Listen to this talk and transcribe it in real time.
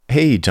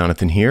Hey,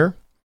 Jonathan here.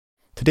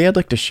 Today I'd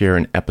like to share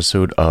an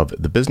episode of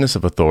The Business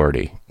of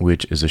Authority,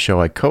 which is a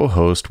show I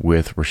co-host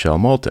with Rochelle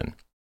Moulton.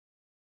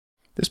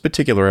 This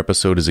particular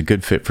episode is a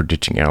good fit for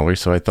Ditching Gallery,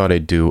 so I thought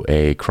I'd do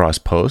a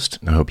cross-post,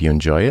 and I hope you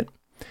enjoy it.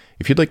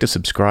 If you'd like to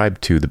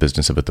subscribe to The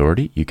Business of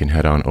Authority, you can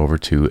head on over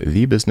to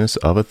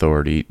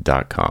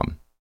thebusinessofauthority.com.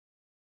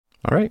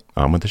 All right,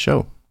 on with the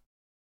show.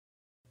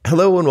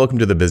 Hello and welcome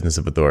to The Business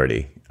of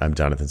Authority. I'm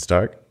Jonathan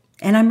Stark.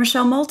 And I'm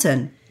Rochelle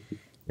Moulton.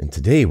 And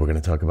today we're going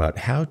to talk about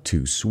how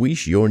to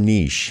swish your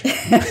niche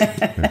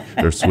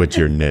or switch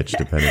your niche,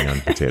 depending on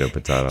potato.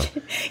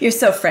 You're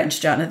so French,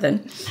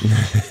 Jonathan.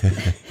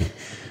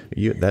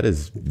 That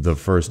is the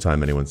first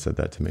time anyone said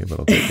that to me, but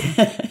I'll take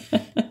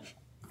it.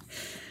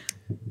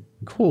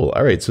 Cool.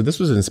 All right. So this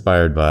was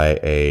inspired by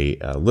a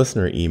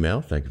listener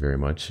email. Thank you very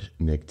much,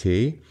 Nick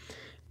T.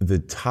 The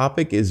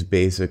topic is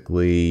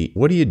basically,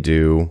 what do you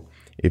do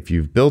if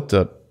you've built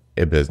up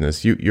a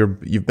business?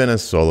 You've been a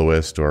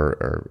soloist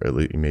or at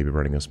least maybe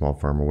running a small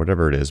firm or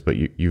whatever it is, but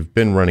you've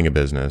been running a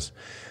business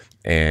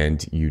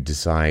and you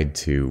decide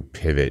to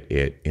pivot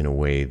it in a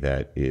way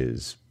that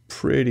is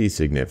pretty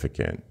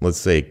significant. Let's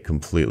say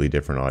completely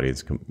different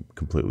audience,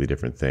 completely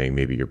different thing.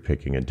 Maybe you're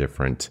picking a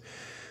different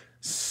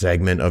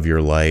segment of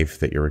your life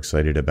that you're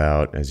excited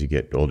about. As you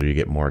get older, you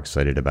get more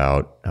excited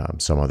about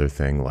some other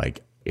thing.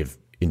 Like if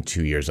in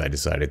 2 years I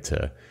decided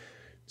to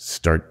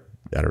start,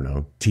 I don't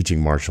know,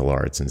 teaching martial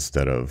arts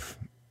instead of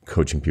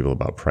coaching people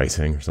about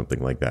pricing or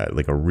something like that,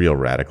 like a real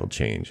radical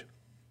change.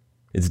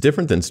 It's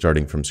different than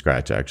starting from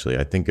scratch, actually.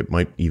 I think it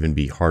might even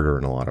be harder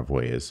in a lot of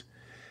ways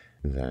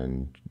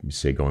than,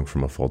 say, going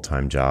from a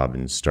full-time job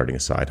and starting a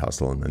side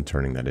hustle and then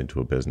turning that into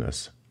a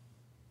business.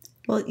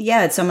 Well,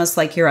 yeah, it's almost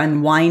like you're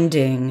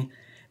unwinding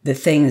the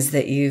things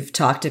that you've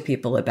talked to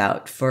people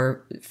about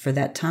for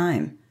that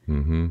time.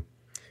 Mm-hmm.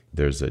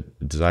 There's a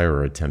desire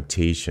or a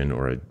temptation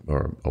or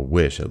a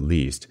wish, at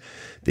least,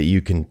 that you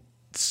can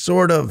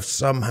sort of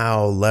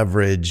somehow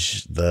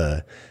leverage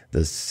the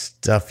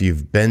stuff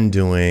you've been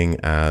doing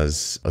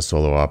as a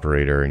solo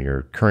operator in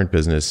your current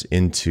business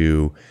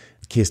into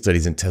case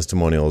studies and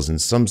testimonials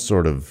and some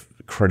sort of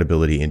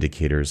credibility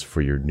indicators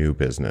for your new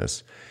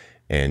business.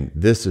 And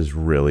this is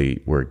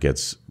really where it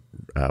gets,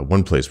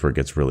 one place where it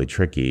gets really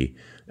tricky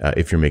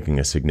if you're making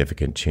a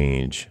significant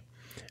change.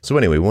 So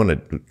anyway, we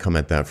want to come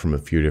at that from a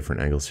few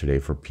different angles today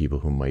for people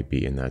who might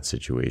be in that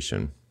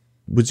situation.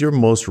 Was your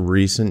most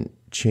recent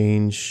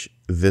change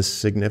this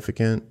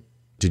significant?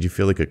 Did you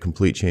feel like a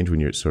complete change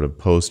when you're sort of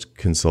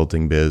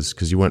post-consulting biz?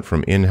 Because you went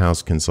from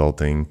in-house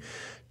consulting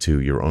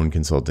to your own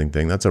consulting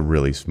thing. That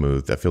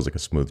feels like a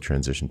smooth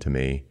transition to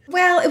me.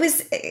 Well, it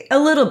was a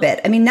little bit.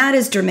 I mean, not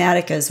as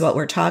dramatic as what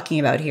we're talking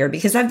about here,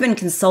 because I've been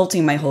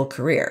consulting my whole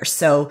career.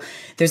 So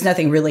there's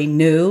nothing really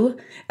new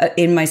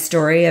in my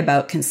story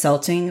about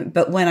consulting.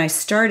 But when I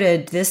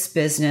started this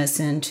business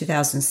in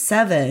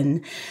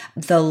 2007,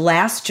 the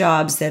last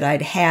jobs that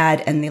I'd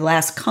had and the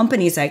last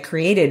companies I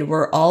created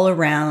were all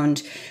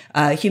around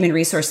human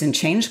resource and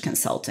change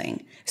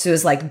consulting. So it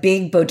was like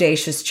big,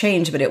 bodacious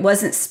change, but it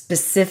wasn't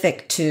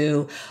specific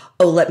to,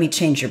 oh, let me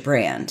change your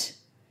brand.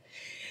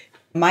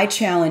 My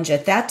challenge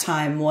at that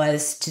time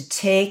was to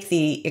take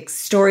the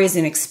stories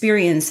and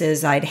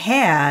experiences I'd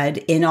had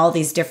in all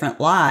these different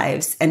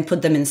lives and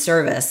put them in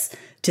service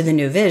to the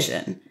new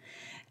vision.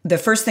 The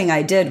first thing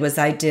I did was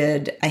I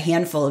did a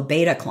handful of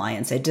beta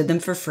clients. I did them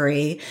for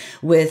free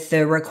with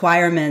the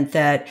requirement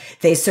that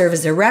they serve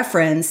as a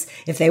reference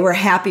if they were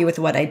happy with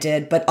what I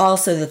did, but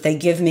also that they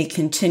give me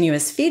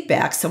continuous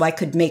feedback so I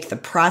could make the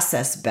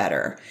process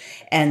better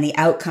and the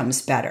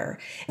outcomes better.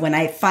 When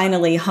I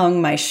finally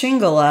hung my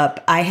shingle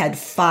up, I had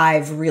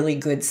 5 really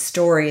good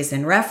stories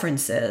and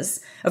references.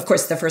 Of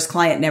course, the first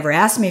client never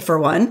asked me for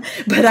one,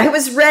 but I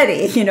was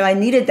ready. I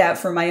needed that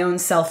for my own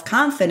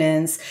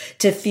self-confidence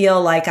to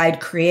feel like I'd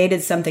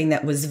created something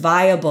that was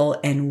viable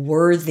and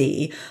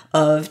worthy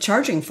of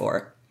charging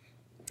for.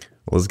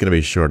 Well, it's going to be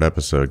a short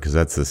episode because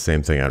that's the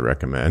same thing I'd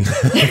recommend.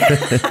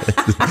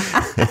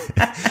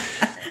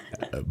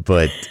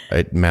 But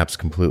it maps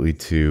completely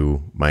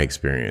to my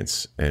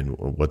experience and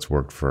what's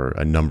worked for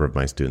a number of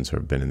my students who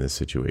have been in this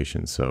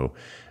situation. So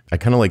I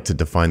kind of like to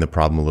define the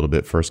problem a little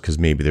bit first, because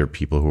maybe there are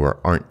people who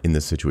aren't in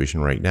this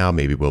situation right now,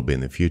 maybe will be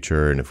in the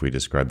future. And if we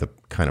describe the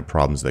kind of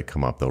problems that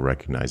come up, they'll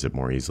recognize it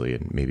more easily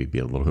and maybe be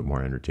a little bit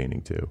more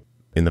entertaining too.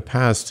 In the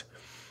past,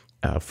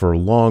 for a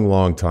long,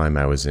 long time,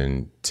 I was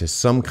into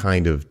some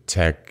kind of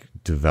tech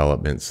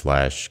development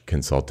 /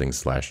 consulting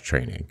 /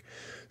 training.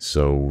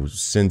 So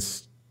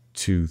since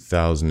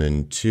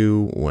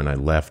 2002, when I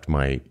left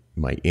my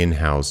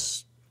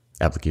in-house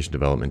application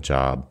development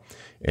job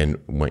and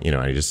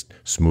I just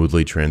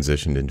smoothly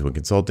transitioned into a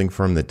consulting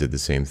firm that did the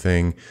same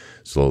thing,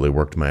 slowly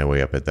worked my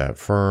way up at that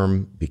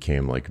firm,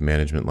 became like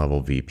management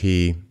level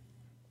VP.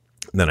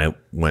 Then I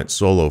went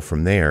solo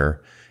from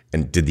there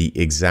and did the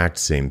exact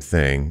same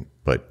thing,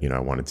 but I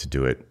wanted to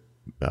do it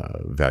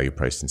value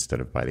priced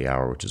instead of by the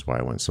hour, which is why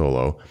I went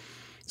solo.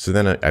 So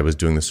then I was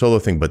doing the solo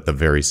thing, but the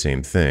very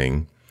same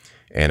thing.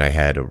 And I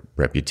had a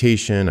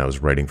reputation. I was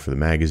writing for the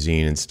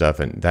magazine and stuff,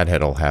 and that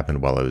had all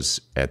happened while I was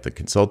at the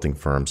consulting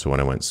firm. So when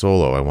I went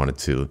solo, I wanted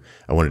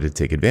to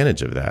take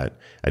advantage of that.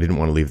 I didn't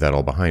want to leave that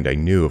all behind. I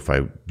knew if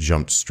I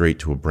jumped straight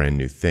to a brand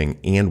new thing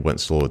and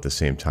went solo at the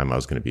same time, I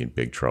was going to be in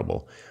big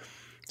trouble.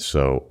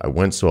 So I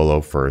went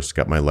solo first,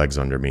 got my legs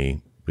under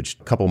me, which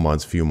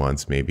few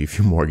months, maybe a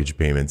few mortgage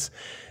payments.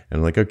 And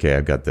I'm like, okay,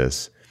 I've got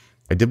this.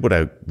 I did what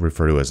I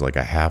refer to as like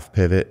a half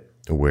pivot,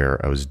 where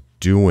I was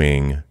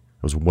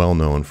well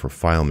known for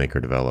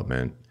FileMaker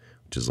development,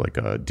 which is like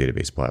a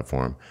database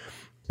platform.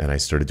 And I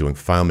started doing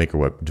FileMaker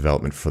web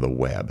development for the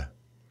web.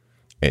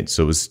 And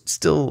so it was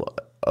still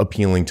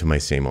appealing to my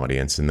same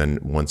audience. And then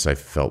once I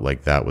felt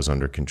like that was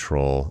under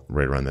control,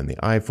 right around then the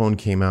iPhone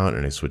came out,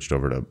 and I switched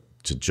over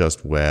to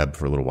just web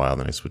for a little while.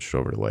 Then I switched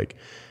over to like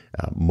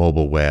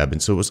mobile web.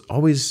 And so it was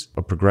always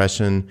a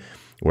progression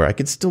where I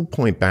could still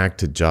point back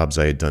to jobs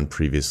I had done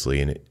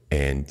previously and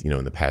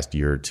in the past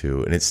year or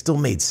two, and it still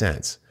made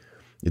sense.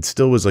 It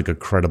still was like a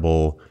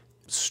credible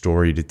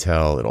story to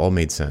tell. It all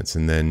made sense.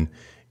 And then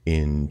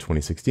in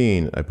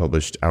 2016, I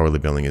published Hourly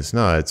Billing is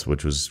Nuts,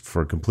 which was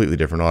for a completely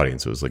different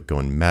audience. It was like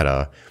going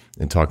meta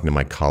and talking to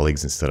my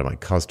colleagues instead of my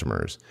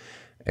customers.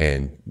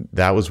 And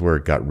that was where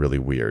it got really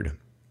weird,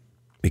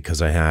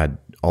 because I had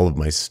all of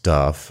my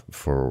stuff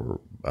for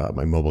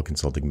my mobile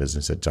consulting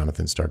business at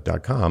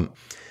jonathonstark.com.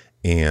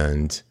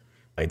 And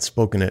I'd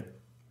spoken at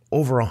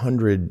over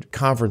 100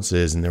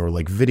 conferences, and there were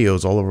like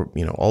videos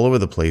all over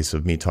the place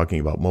of me talking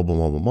about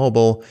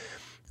mobile.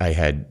 I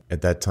had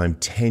at that time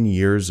 10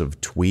 years of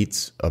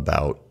tweets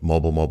about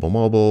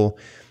mobile.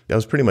 I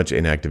was pretty much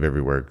inactive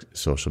everywhere,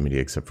 social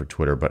media except for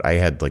Twitter, but I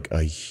had like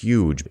a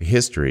huge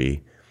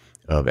history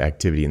of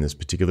activity in this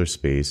particular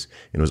space,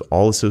 and it was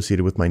all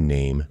associated with my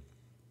name.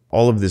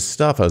 All of this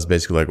stuff, I was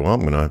basically like, well,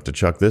 I'm going to have to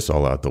chuck this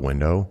all out the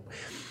window.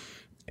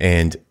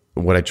 And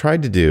what I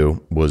tried to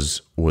do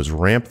was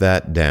ramp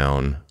that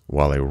down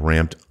while I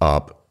ramped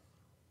up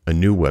a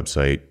new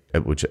website,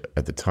 which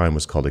at the time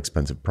was called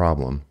Expensive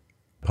Problem.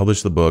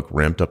 Published the book,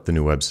 ramped up the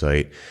new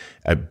website.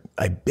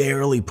 I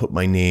barely put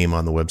my name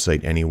on the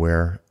website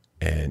anywhere,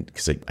 and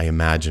because I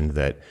imagined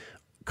that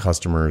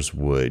customers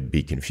would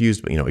be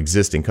confused,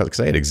 because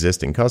I had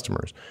existing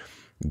customers,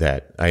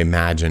 that I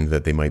imagined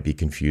that they might be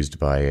confused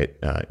by it.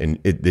 And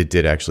it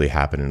did actually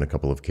happen in a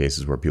couple of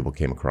cases where people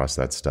came across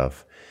that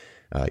stuff,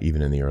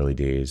 even in the early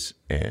days,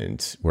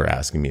 and were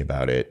asking me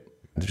about it.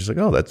 They're just like,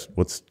 oh, that's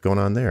what's going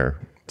on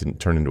there. It didn't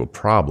turn into a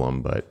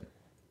problem, but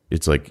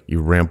it's like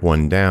you ramp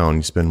one down,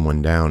 you spin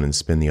one down and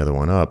spin the other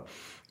one up.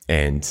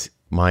 And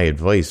my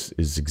advice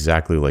is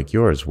exactly like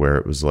yours, where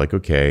it was like,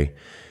 okay,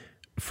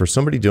 for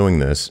somebody doing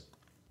this,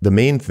 the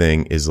main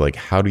thing is like,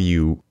 how do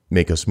you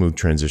make a smooth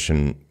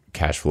transition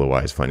cash flow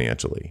wise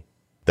financially?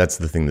 That's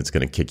the thing that's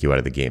going to kick you out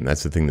of the game.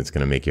 That's the thing that's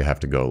going to make you have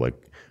to go like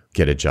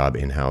get a job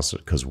in-house,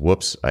 because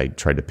whoops, I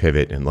tried to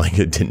pivot and like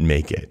it didn't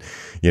make it.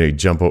 You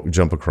jump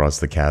across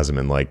the chasm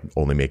and like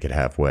only make it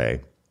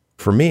halfway.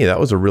 For me, that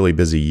was a really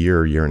busy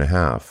year and a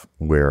half,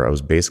 where I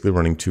was basically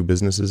running two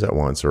businesses at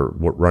once, or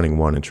running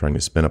one and trying to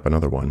spin up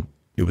another one.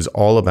 It was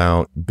all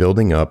about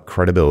building up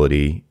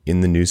credibility in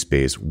the new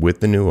space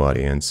with the new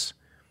audience,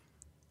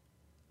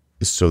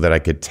 so that I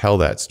could tell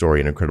that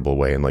story in a credible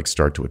way and like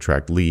start to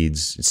attract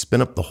leads,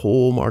 spin up the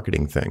whole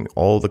marketing thing,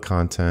 all the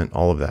content,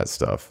 all of that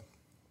stuff.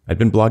 I'd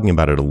been blogging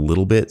about it a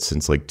little bit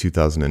since like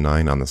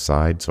 2009 on the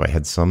side, so I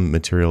had some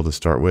material to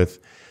start with.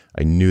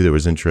 I knew there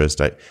was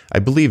interest. I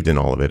believed in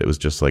all of it. It was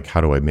just like,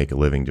 how do I make a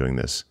living doing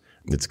this?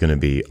 It's going to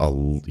be a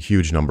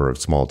huge number of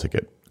small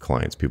ticket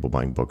clients, people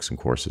buying books and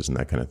courses and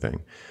that kind of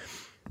thing.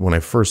 When I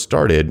first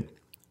started,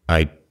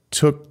 I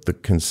took the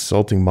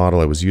consulting model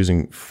I was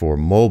using for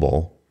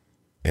mobile,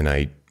 and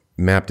I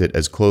mapped it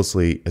as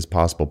closely as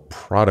possible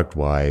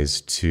product-wise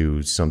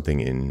to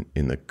something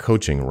in the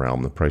coaching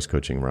realm, the price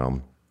coaching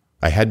realm.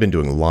 I had been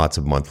doing lots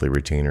of monthly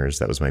retainers.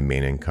 That was my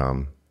main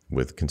income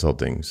with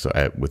consulting,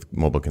 with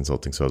mobile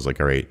consulting. So I was like,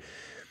 all right,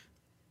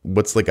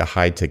 what's like a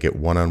high-ticket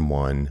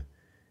one-on-one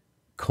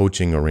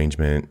coaching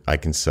arrangement I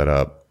can set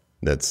up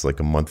that's like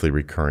a monthly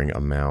recurring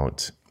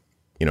amount?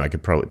 I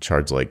could probably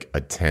charge like a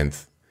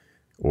 10th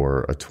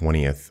or a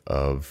 20th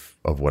of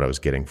what I was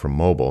getting from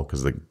mobile,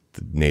 because the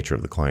nature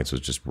of the clients was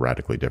just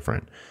radically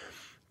different.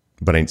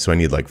 So I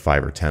need like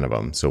 5 or 10 of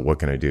them. So what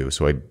can I do?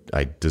 So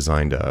I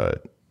designed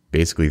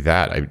basically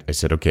that. I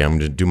said, okay, I'm going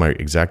to do my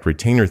exact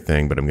retainer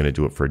thing, but I'm going to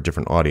do it for a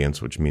different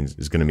audience, which means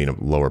it's going to mean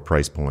a lower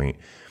price point,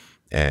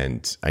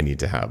 and I need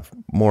to have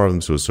more of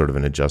them. So it was sort of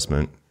an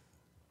adjustment.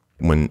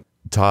 When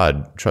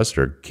Todd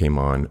Truster came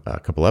on a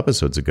couple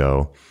episodes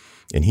ago,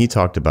 and he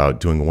talked about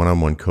doing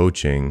one-on-one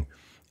coaching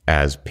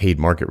as paid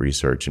market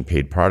research and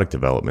paid product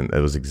development,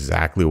 that was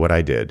exactly what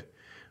I did,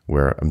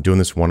 where I'm doing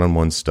this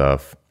one-on-one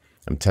stuff.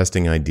 I'm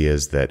testing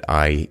ideas that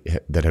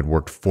had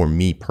worked for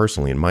me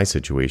personally in my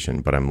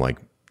situation, but I'm like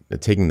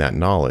taking that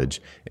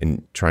knowledge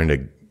and trying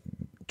to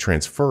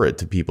transfer it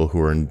to people who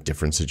are in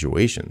different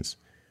situations.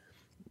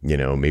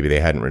 Maybe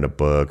they hadn't written a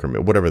book,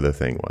 or whatever the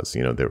thing was.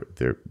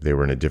 They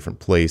were in a different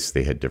place.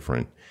 They had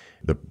different.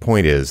 The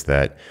point is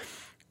that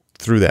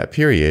through that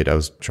period, I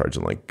was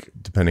charging like,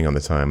 depending on the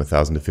time,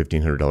 $1,000 to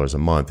 $1,500 a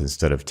month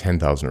instead of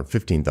 $10,000 or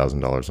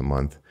 $15,000 a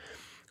month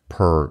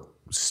per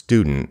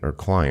student or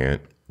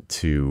client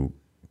to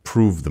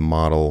prove the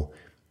model,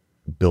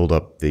 build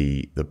up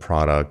the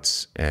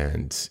products,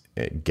 and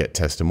get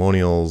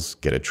testimonials,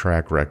 get a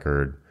track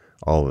record,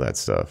 all of that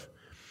stuff.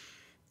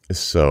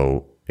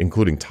 So,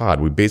 including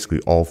Todd, we basically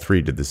all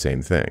three did the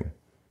same thing,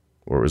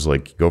 where it was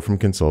like, go from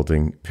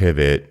consulting,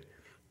 pivot,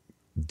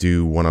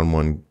 do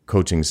one-on-one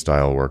coaching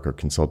style work or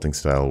consulting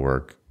style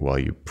work while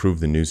you prove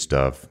the new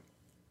stuff.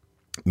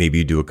 Maybe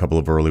you do a couple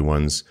of early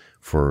ones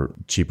for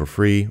cheap or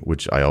free,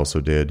 which I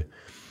also did,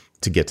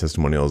 to get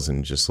testimonials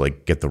and just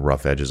like get the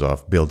rough edges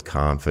off, build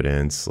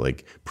confidence,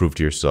 like prove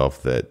to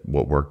yourself that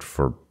what worked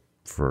for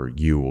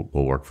you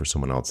will work for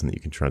someone else and that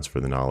you can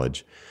transfer the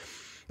knowledge.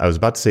 I was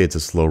about to say it's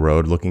a slow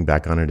road. Looking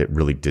back on it, it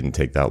really didn't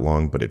take that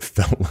long, but it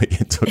felt like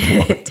it took a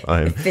long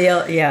time.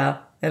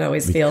 It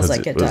always feels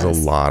like it does. It was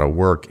a lot of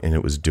work, and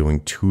it was doing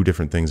two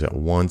different things at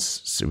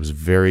once. It was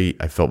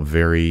I felt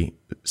very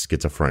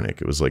schizophrenic.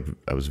 It was like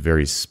I was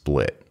very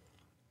split.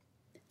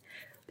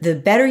 The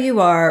better you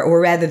are,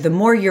 or rather the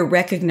more you're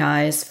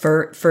recognized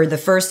for the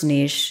first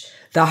niche,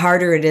 the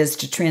harder it is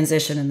to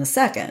transition in the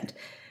second.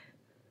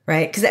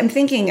 Right? Because I'm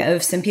thinking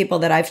of some people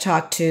that I've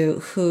talked to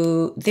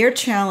who their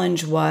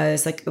challenge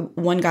was, like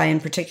one guy in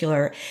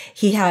particular,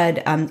 he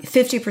had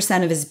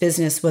 50% of his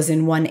business was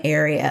in one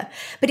area,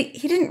 but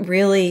he didn't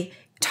really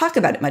talk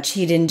about it much.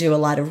 He didn't do a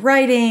lot of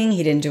writing.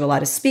 He didn't do a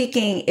lot of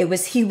speaking.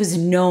 He was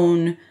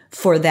known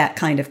for that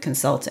kind of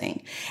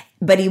consulting,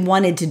 but he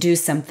wanted to do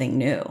something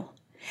new.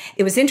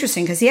 It was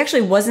interesting because he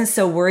actually wasn't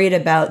so worried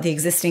about the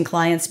existing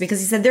clients because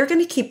he said, they're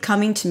going to keep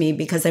coming to me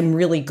because I'm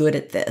really good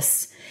at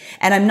this.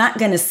 And I'm not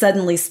going to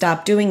suddenly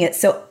stop doing it.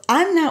 So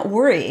I'm not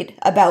worried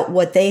about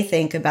what they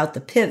think about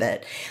the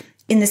pivot.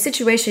 In the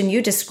situation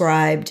you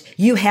described,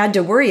 you had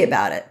to worry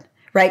about it,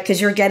 right? Because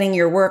you're getting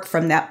your work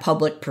from that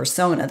public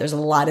persona. There's a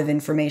lot of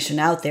information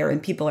out there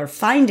and people are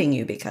finding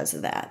you because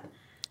of that.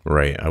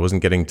 Right. I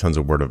wasn't getting tons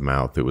of word of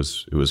mouth. It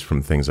was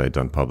from things I'd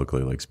done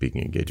publicly, like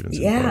speaking engagements.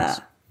 Yeah.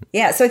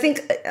 Yeah. So I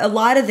think a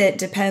lot of it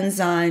depends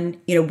on,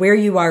 where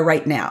you are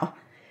right now,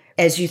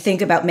 as you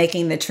think about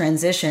making the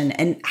transition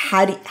and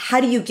how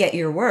do you get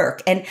your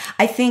work? And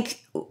I think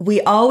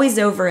we always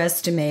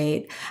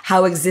overestimate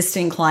how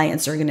existing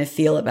clients are going to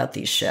feel about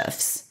these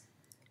shifts,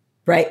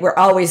 right? We're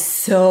always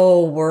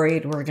so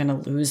worried we're going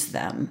to lose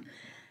them.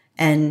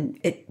 And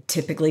it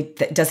typically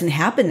doesn't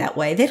happen that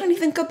way. They don't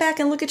even go back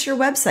and look at your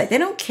website. They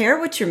don't care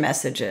what your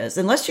message is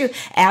unless you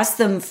ask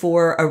them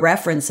for a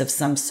reference of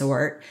some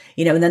sort,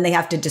 and then they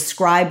have to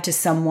describe to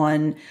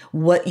someone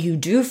what you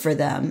do for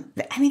them.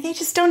 I mean, they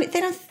just don't,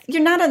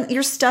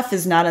 your stuff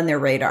is not on their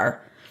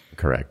radar.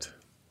 Correct.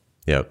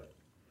 Yep.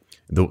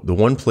 The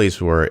one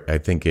place where I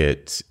think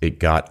it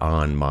got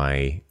on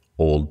my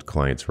old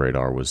clients'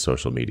 radar was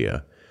social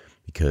media,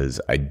 because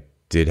I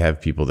did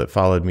have people that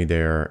followed me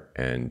there,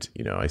 and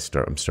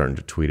I'm starting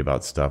to tweet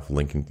about stuff,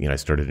 linking. I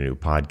started a new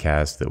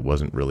podcast that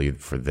wasn't really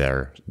for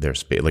their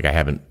space. Like I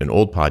have an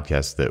old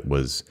podcast that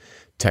was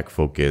tech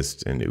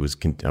focused, and I was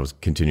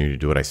continuing to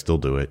do it. I still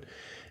do it,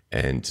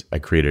 and I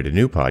created a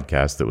new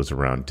podcast that was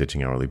around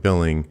ditching hourly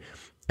billing,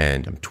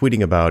 and I'm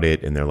tweeting about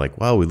it, and they're like,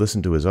 "Wow, we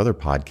listened to his other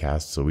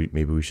podcast, so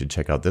maybe we should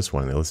check out this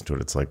one." And they listen to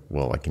it. It's like,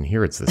 well, I can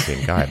hear it's the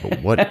same guy,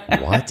 but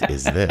what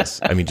is this?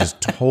 I mean, just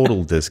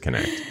total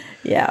disconnect.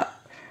 Yeah.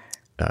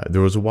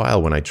 There was a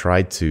while when I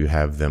tried to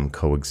have them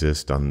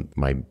coexist on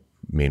my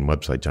main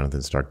website,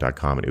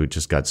 jonathonstark.com, and it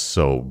just got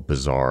so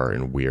bizarre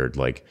and weird.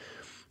 Like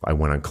I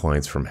went on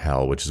Clients from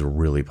Hell, which is a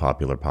really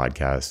popular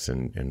podcast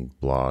and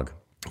blog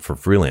for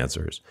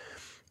freelancers.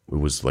 It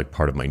was like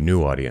part of my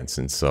new audience.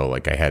 And so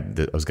like I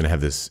was going to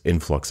have this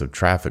influx of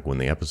traffic when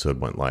the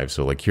episode went live.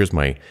 So like, here's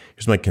my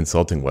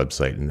consulting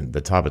website. And at the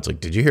top, it's like,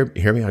 did you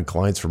hear me on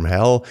Clients from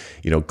Hell?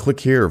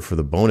 Click here for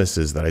the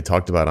bonuses that I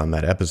talked about on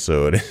that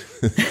episode.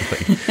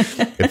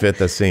 If at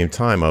the same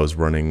time I was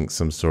running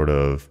some sort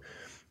of,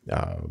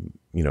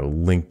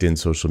 LinkedIn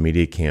social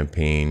media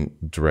campaign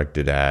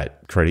directed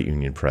at credit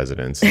union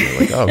presidents. And they're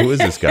like, oh, who is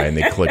this guy? And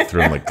they click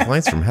through. I'm like,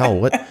 Clients from Hell,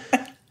 what?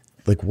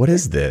 Like, what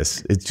is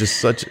this? It's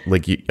just such,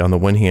 like, on the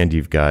one hand,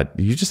 you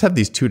just have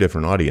these two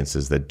different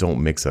audiences that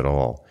don't mix at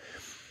all.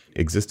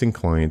 Existing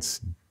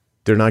clients,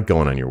 they're not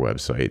going on your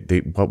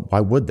website. Why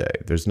would they?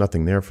 There's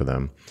nothing there for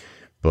them.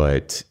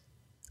 But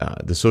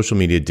the social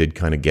media did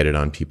kind of get it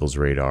on people's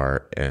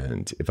radar.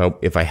 And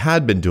if I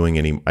had been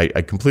doing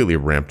I completely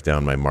ramped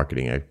down my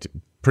marketing,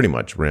 pretty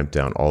much ramped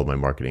down all of my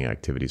marketing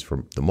activities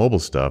for the mobile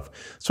stuff.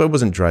 So I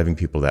wasn't driving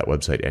people to that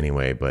website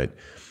anyway, but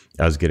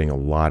I was getting a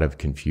lot of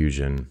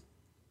confusion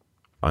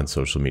on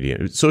social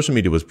media. Social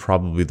media was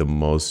probably the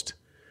most,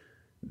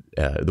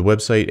 the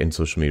website and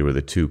social media were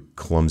the two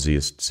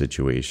clumsiest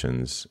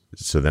situations.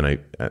 So then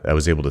I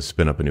was able to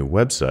spin up a new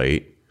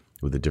website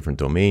with a different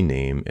domain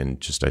name,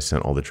 and I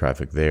sent all the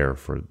traffic there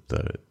for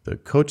the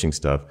coaching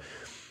stuff.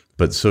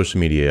 But social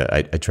media,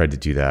 I tried to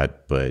do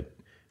that, but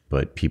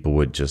people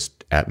would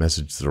just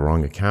 @message the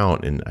wrong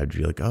account, and I'd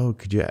be like, oh,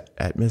 could you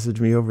 @message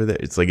me over there?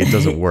 It's like, it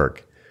doesn't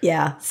work.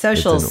 Yeah, It didn't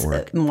social's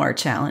work. more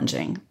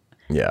challenging.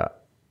 Yeah.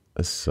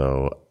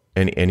 So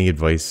any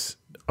advice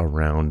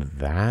around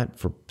that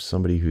for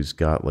somebody who's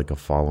got like a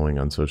following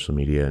on social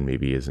media and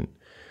maybe isn't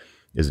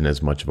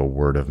as much of a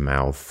word of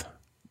mouth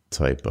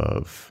type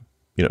of,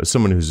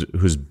 someone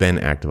who's been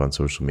active on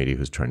social media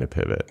who's trying to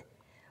pivot?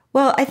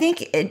 Well, I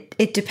think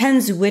it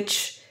depends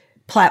which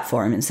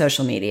platform in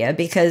social media,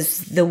 because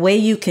the way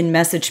you can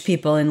message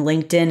people in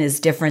LinkedIn is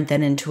different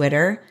than in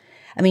Twitter.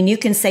 I mean, you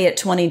can say it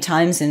 20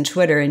 times in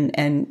Twitter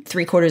and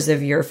 3/4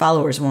 of your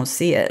followers won't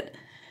see it.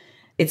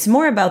 It's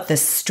more about the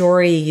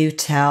story you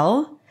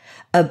tell,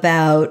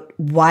 about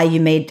why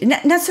you made,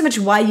 not so much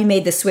why you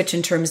made the switch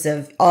in terms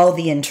of all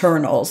the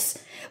internals,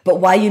 but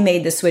why you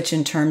made the switch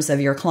in terms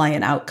of your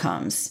client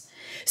outcomes.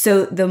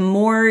 So the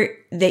more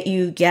that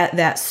you get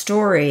that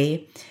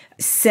story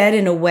said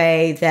in a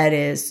way that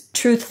is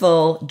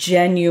truthful,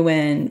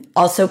 genuine,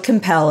 also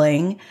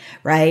compelling,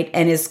 right?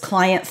 And is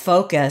client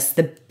focused,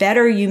 the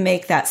better you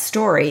make that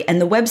story.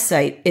 And the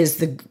website is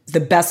the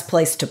best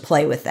place to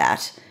play with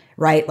that,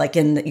 right? Like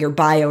in your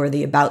bio or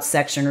the about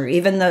section, or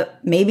even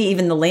maybe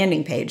even the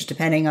landing page,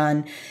 depending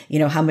on,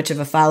 how much of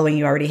a following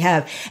you already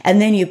have.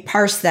 And then you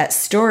parse that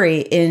story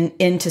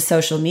into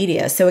social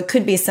media. So it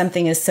could be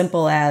something as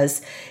simple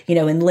as, in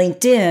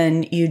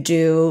LinkedIn, you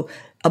do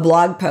a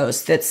blog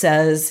post that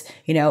says,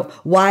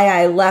 why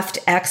I left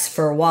X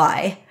for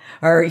Y,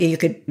 or you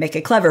could make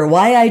it clever,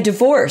 why I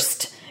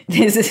divorced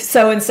this is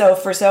so-and-so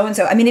for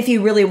so-and-so. I mean, if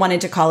you really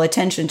wanted to call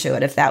attention to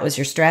it, if that was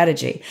your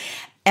strategy.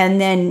 And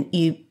then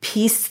you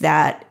piece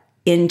that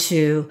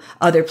into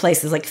other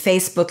places. Like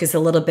Facebook is a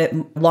little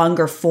bit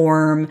longer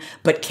form,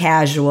 but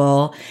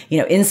casual.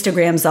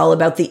 Instagram's all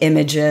about the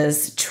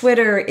images.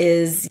 Twitter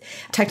is,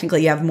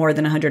 technically you have more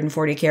than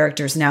 140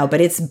 characters now,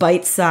 but it's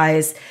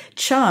bite-sized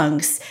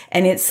chunks,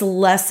 and it's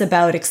less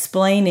about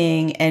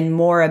explaining and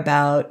more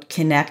about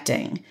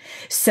connecting.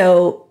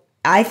 So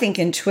I think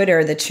in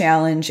Twitter, the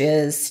challenge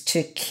is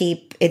to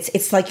keep,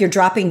 it's like you're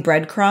dropping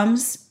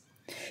breadcrumbs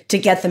to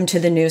get them to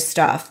the new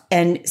stuff.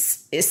 And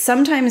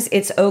sometimes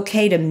it's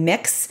okay to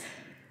mix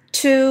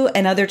two,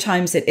 and other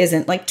times it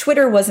isn't. Like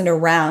Twitter wasn't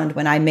around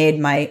when I made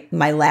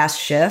my last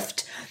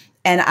shift.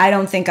 And I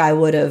don't think I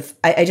would have,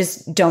 I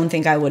just don't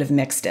think I would have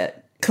mixed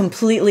it.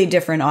 Completely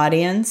different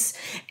audience.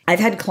 I've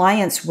had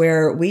clients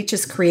where we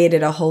just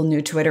created a whole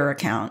new Twitter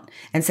account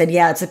and said,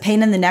 yeah, it's a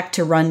pain in the neck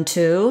to run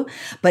too,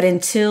 but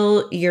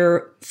until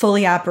you're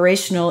fully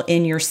operational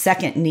in your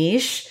second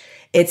niche,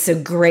 it's a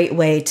great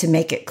way to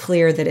make it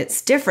clear that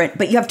it's different,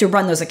 but you have to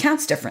run those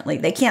accounts differently.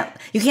 You can't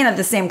have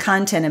the same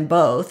content in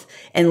both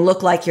and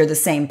look like you're the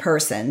same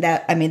person.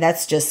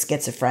 That's just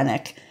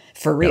schizophrenic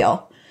for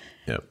real.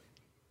 Yep.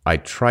 I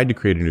tried to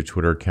create a new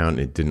Twitter account and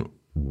it didn't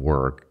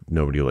work.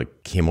 Nobody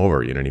came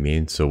over, you know what I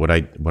mean? So what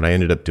I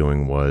ended up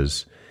doing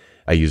was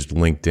I used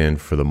LinkedIn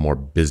for the more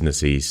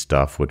businessy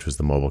stuff, which was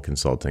the mobile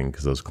consulting,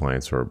 because those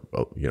clients were,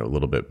 a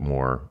little bit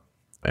more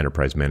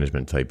enterprise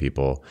management type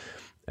people,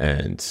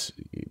 and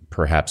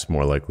perhaps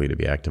more likely to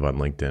be active on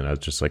LinkedIn. I was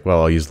just like,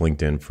 well, I'll use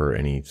LinkedIn for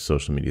any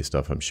social media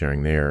stuff I'm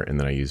sharing there. And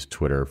then I use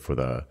Twitter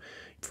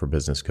for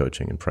business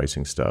coaching and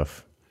pricing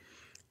stuff.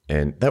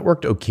 And that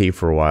worked okay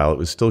for a while. It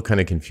was still kind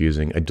of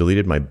confusing. I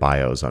deleted my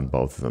bios on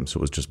both of them, so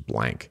it was just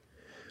blank.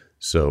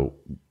 So,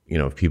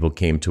 if people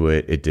came to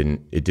it, it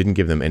didn't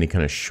give them any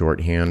kind of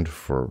shorthand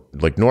for,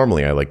 like,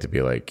 normally I like to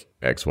be like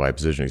XY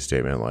positioning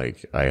statement,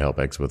 like I help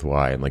X with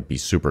Y, and like be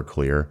super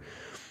clear.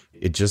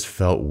 It just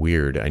felt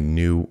weird. I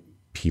knew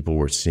people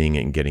were seeing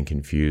it and getting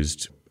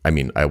confused. I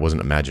mean, I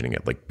wasn't imagining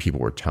it. Like, people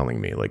were telling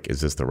me, like,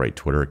 is this the right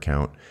Twitter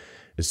account?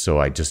 So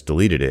I just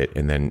deleted it.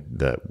 And then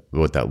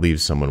what that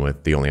leaves someone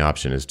with, the only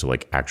option is to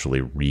like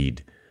actually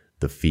read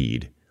the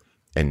feed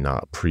and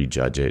not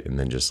prejudge it. And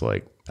then just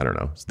like, I don't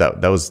know. So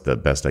that was the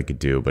best I could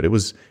do, but it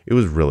was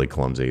really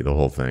clumsy, the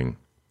whole thing.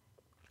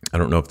 I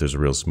don't know if there's a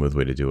real smooth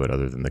way to do it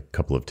other than the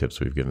couple of tips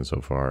we've given so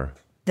far.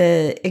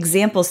 The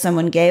example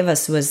someone gave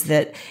us was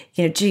that,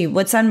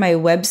 what's on my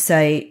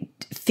website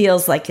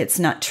feels like it's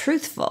not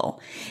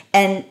truthful.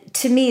 And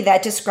to me,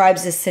 that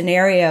describes a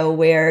scenario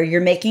where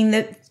you're making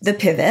the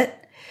pivot,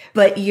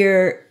 but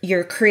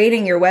you're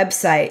creating your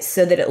website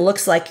so that it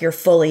looks like you're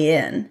fully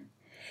in.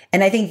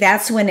 And I think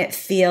that's when it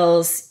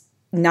feels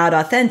not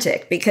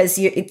authentic, because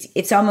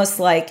it's almost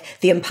like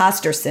the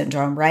imposter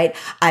syndrome, right?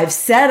 I've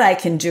said I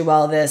can do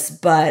all this,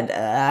 but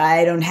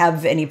I don't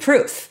have any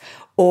proof.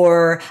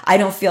 Or I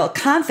don't feel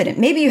confident.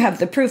 Maybe you have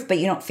the proof, but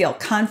you don't feel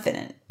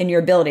confident in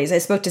your abilities. I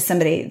spoke to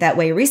somebody that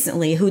way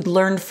recently who'd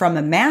learned from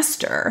a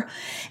master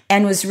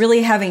and was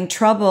really having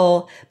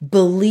trouble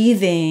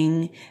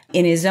believing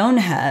in his own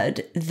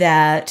head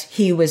that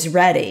he was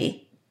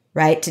ready,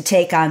 right, to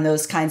take on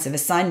those kinds of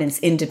assignments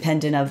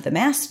independent of the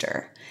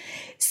master.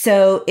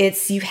 So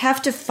you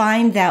have to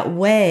find that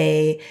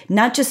way,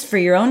 not just for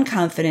your own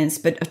confidence,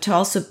 but to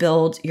also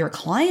build your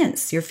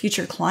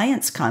future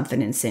clients'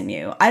 confidence in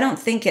you. I don't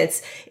think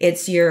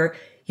it's your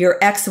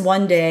X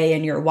one day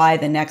and your Y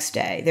the next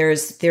day.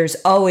 There's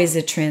always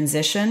a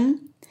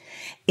transition.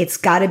 It's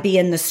got to be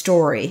in the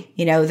story.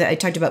 I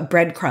talked about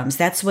breadcrumbs.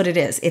 That's what it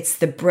is. It's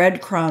the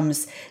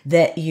breadcrumbs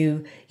that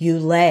you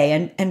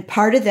lay. And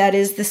part of that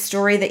is the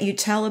story that you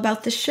tell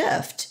about the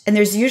shift. And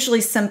there's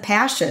usually some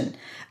passion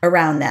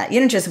around that. You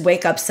don't just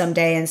wake up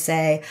someday and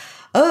say,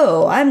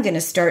 oh, I'm going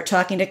to start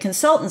talking to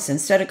consultants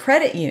instead of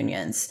credit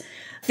unions.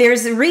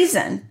 There's a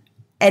reason.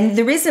 And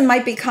the reason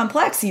might be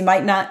complex. You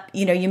might not,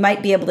 you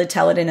might be able to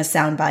tell it in a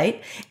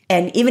soundbite.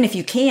 And even if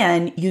you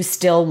can, you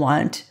still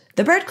want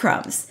the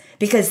breadcrumbs,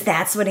 because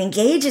that's what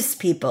engages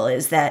people,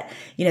 is that,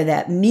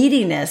 that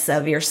meatiness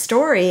of your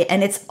story.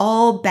 And it's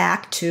all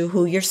back to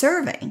who you're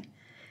serving.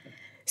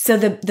 So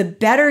the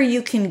better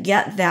you can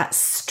get that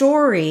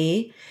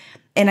story,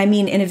 and I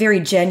mean in a very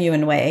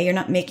genuine way, you're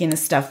not making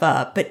this stuff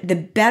up, but the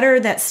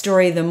better that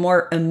story, the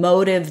more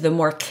emotive, the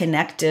more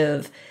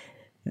connective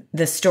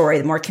the story,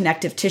 the more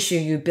connective tissue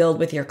you build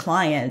with your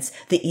clients,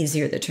 the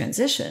easier the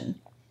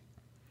transition.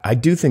 I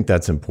do think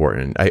that's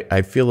important.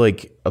 I feel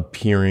like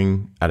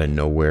appearing out of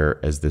nowhere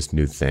as this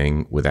new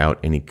thing without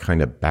any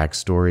kind of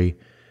backstory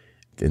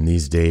in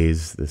these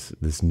days,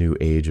 this new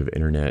age of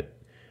internet,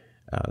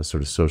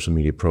 sort of social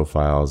media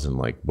profiles and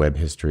like web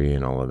history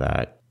and all of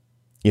that.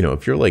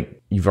 If you're like,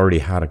 you've already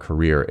had a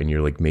career and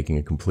you're like making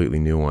a completely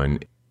new one,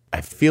 I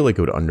feel like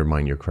it would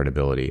undermine your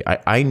credibility.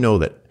 I know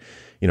that,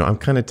 I'm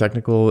kind of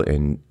technical,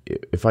 and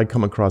if I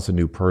come across a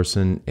new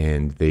person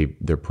and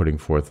they're putting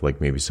forth like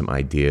maybe some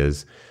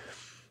ideas,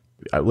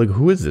 like,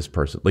 who is this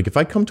person? Like, if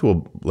I come to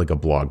a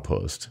blog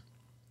post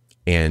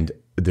and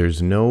there's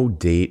no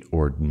date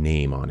or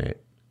name on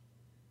it,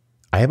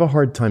 I have a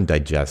hard time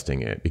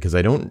digesting it, because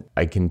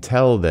I can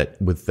tell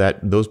that with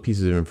those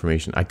pieces of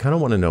information, I kind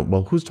of want to know,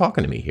 well, who's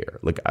talking to me here?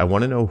 Like, I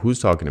want to know who's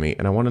talking to me,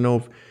 and I want to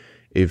know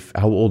if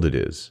how old it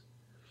is.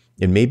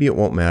 And maybe it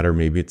won't matter.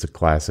 Maybe it's a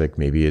classic.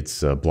 Maybe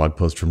it's a blog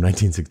post from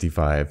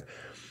 1965.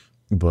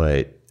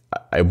 But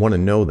I want to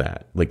know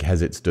that. Like,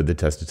 has it stood the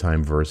test of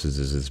time versus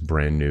is this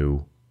brand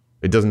new?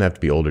 It doesn't have to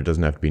be old. It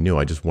doesn't have to be new.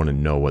 I just want to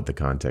know what the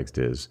context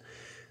is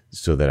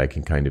so that I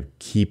can kind of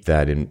keep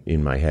that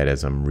in my head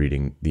as I'm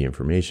reading the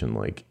information.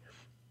 Like,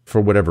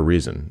 for whatever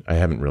reason, I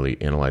haven't really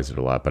analyzed it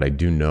a lot, but I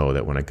do know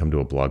that when I come to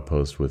a blog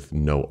post with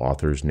no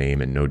author's name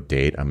and no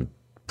date, I'm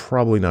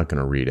probably not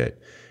going to read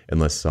it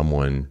unless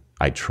someone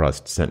I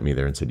trust sent me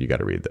there and said, you got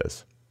to read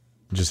this.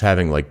 Just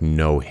having like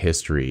no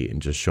history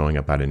and just showing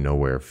up out of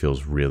nowhere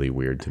feels really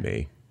weird to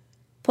me.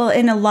 Well,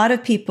 and a lot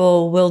of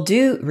people will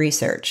do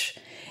research.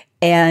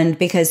 And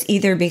because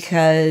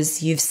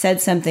you've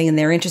said something and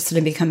they're interested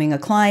in becoming a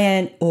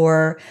client,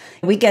 or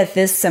we get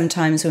this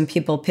sometimes when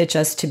people pitch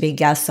us to be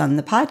guests on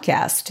the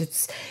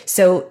podcast.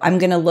 So I'm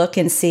going to look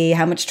and see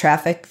how much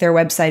traffic their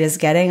website is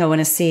getting. I want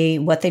to see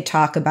what they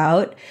talk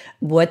about,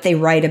 what they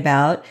write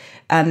about,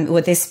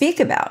 what they speak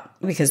about,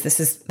 because this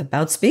is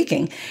about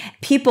speaking.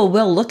 People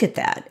will look at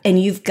that,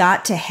 and you've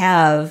got to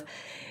have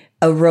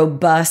a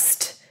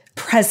robust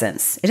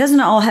presence. It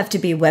doesn't all have to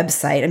be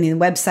website. I mean,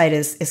 the website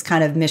is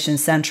kind of mission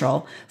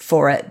central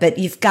for it, but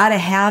you've got to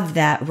have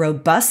that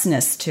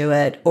robustness to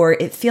it, or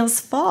it feels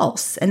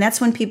false. And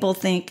that's when people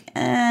think,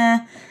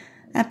 that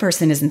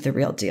person isn't the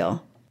real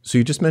deal. So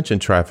you just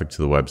mentioned traffic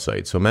to the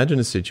website. So imagine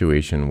a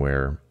situation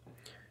where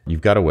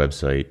you've got a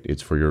website.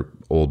 It's for your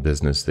old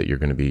business that you're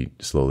going to be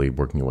slowly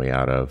working your way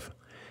out of.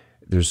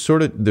 There's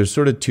sort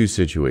of two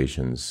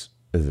situations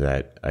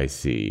that I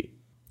see,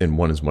 and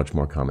one is much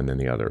more common than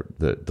the other.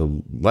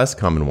 The less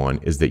common one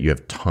is that you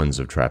have tons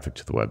of traffic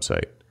to the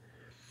website.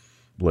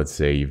 Let's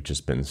say you've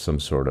just been some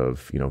sort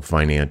of,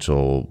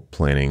 financial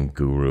planning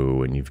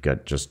guru, and you've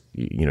got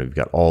you've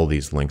got all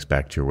these links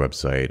back to your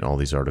website and all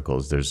these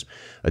articles. There's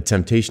a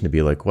temptation to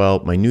be like, well,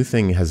 my new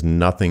thing has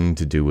nothing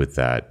to do with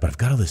that, but I've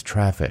got all this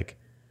traffic.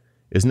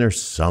 Isn't there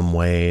some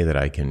way that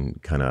I can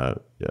kind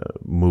of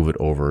move it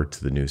over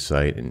to the new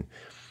site? And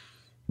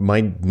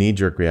my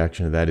knee-jerk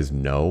reaction to that is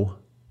no,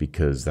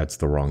 because that's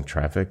the wrong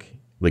traffic.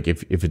 Like,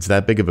 if it's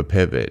that big of a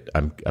pivot,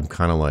 I'm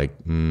kind of like,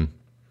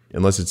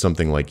 unless it's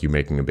something like you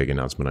making a big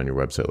announcement on your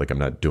website, like, I'm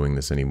not doing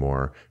this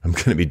anymore, I'm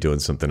going to be doing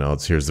something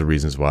else. Here's the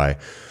reasons why.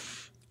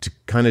 To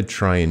kind of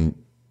try and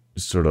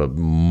sort of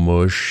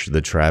mush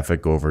the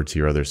traffic over to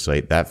your other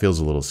site, that feels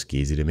a little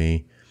skeezy to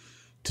me.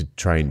 To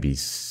try and be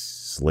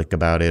slick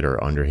about it,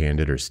 or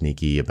underhanded or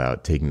sneaky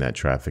about taking that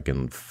traffic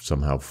and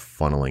somehow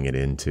funneling it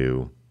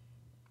into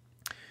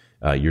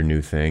your new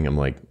thing, I'm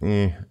like,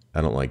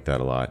 I don't like that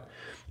a lot.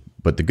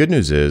 But the good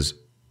news is,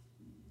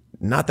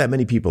 not that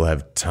many people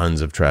have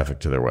tons of traffic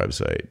to their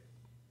website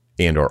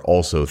and are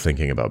also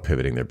thinking about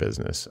pivoting their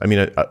business. I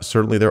mean,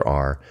 certainly there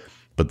are,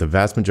 but the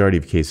vast majority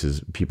of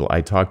cases, people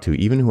I talk to,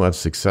 even who have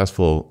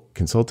successful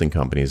consulting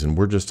companies, and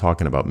we're just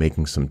talking about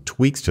making some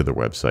tweaks to their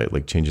website,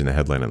 like changing the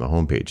headline on the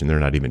homepage, and they're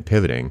not even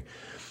pivoting,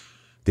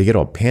 they get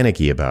all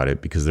panicky about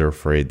it because they're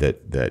afraid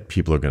that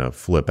people are going to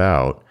flip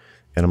out.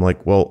 And I'm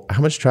like, well,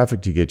 how much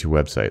traffic do you get to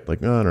your website?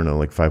 Like, I don't know,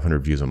 like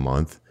 500 views a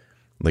month.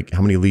 Like,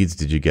 how many leads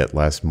did you get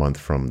last month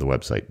from the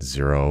website?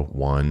 0,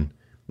 1.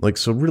 Like,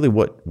 so really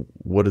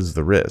what is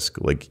the risk?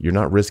 Like, you're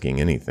not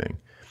risking anything,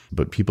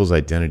 but people's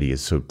identity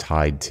is so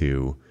tied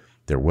to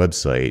their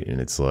website.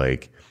 And it's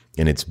like,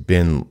 and it's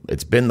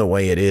been the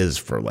way it is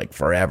for like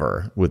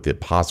forever, with the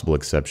possible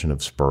exception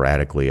of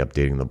sporadically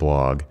updating the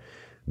blog.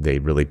 They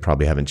really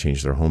probably haven't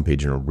changed their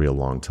homepage in a real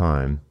long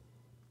time.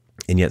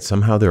 And yet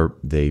somehow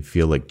they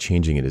feel like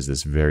changing it is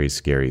this very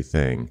scary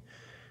thing.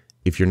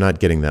 If you're not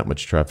getting that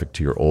much traffic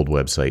to your old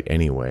website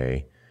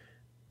anyway,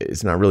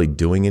 it's not really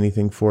doing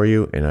anything for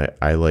you. And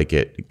I like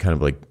it kind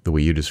of like the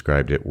way you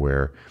described it,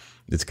 where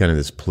it's kind of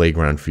this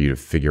playground for you to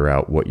figure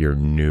out what your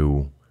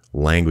new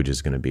language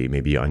is going to be,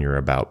 maybe on your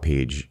about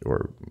page.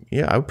 Or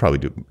I would probably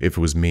do, if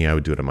it was me, I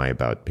would do it on my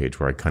about page,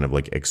 where I kind of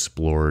like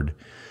explored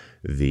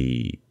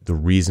the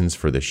reasons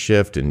for the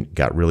shift and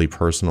got really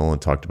personal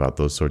and talked about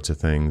those sorts of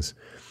things.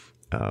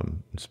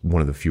 It's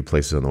one of the few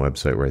places on the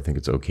website where I think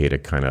it's okay to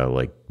kind of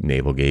like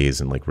navel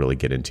gaze and like really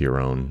get into your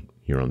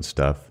own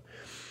stuff.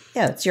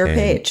 Yeah, it's your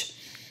page.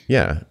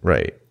 Yeah,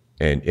 right.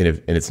 And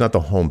it's not the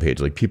homepage.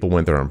 Like, people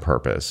went there on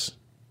purpose.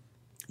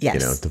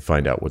 Yes. To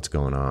find out what's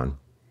going on.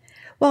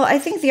 Well, I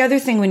think the other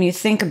thing when you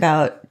think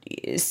about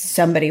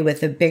somebody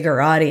with a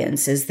bigger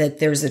audience is that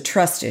there's a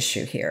trust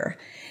issue here.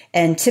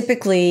 And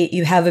typically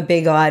you have a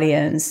big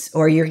audience,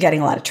 or you're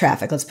getting a lot of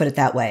traffic, let's put it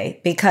that way,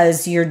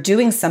 because you're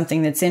doing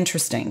something that's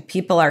interesting.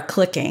 People are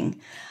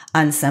clicking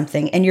on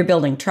something and you're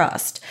building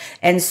trust.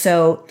 And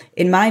so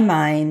in my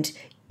mind,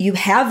 you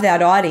have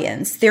that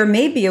audience. There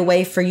may be a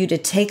way for you to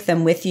take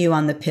them with you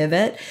on the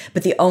pivot,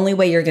 but the only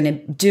way you're going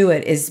to do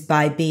it is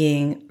by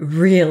being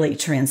really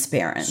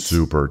transparent.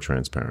 Super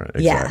transparent.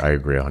 Exactly. Yeah. I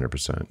agree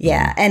 100%.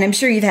 Yeah. And I'm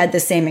sure you've had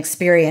the same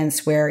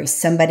experience where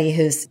somebody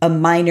who's a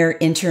minor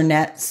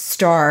internet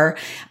star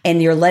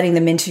and you're letting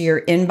them into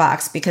your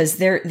inbox because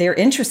they're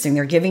interesting.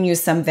 They're giving you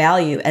some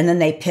value, and then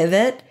they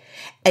pivot.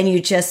 And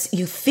you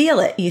feel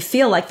it. You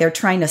feel like they're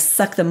trying to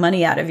suck the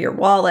money out of your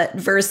wallet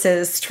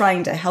versus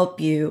trying to help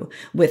you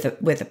with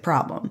a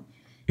problem.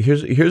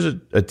 Here's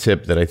a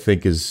tip that I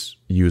think is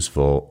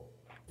useful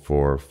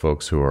for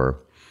folks who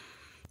are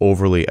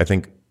overly, I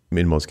think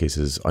in most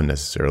cases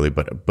unnecessarily,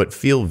 but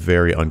feel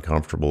very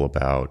uncomfortable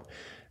about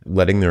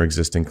letting their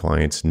existing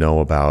clients know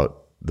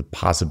about the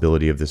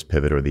possibility of this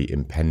pivot or the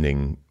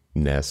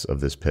impendingness of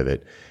this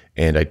pivot.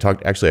 And I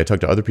talked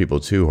to other people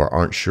too who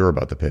aren't sure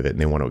about the pivot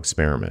and they want to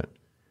experiment.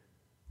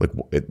 Like,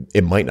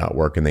 it might not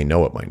work, and they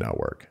know it might not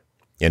work.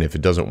 And if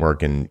it doesn't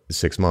work in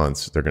 6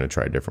 months, they're going to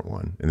try a different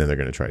one, and then they're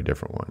going to try a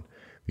different one,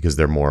 because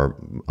they're more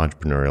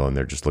entrepreneurial and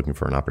they're just looking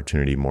for an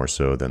opportunity more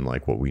so than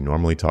like what we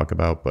normally talk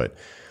about. But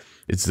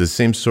it's the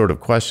same sort of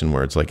question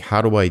where it's like,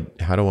 how do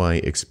I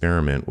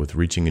experiment with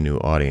reaching a new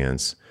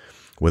audience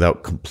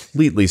without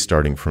completely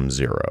starting from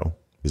zero?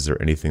 Is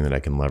there anything that I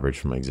can leverage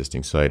from my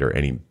existing site, or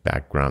any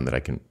background that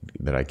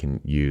I can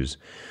use?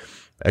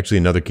 Actually,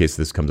 another case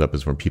this comes up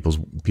is when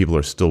people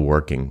are still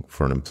working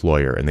for an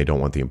employer and they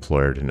don't want the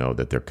employer to know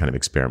that they're kind of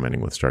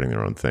experimenting with starting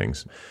their own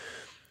things.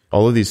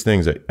 All of these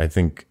things, I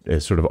think,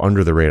 is sort of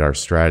under the radar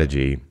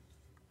strategy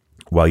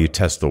while you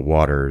test the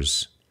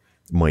waters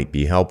might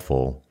be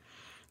helpful.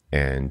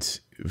 And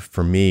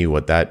for me,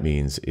 what that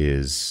means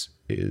is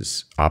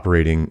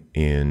operating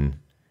in,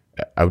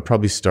 I would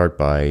probably start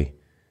by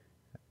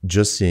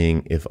just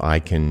seeing if I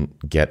can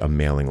get a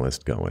mailing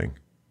list going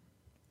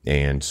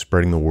and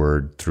spreading the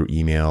word through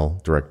email,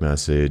 direct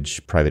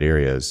message, private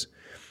areas,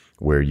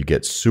 where you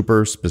get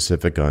super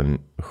specific on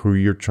who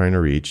you're trying to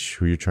reach,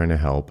 who you're trying to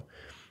help,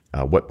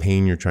 what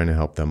pain you're trying to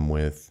help them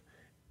with,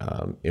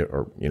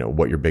 or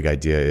what your big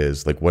idea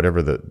is, like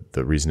whatever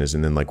the reason is,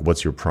 and then like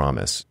what's your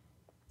promise.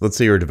 Let's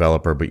say you're a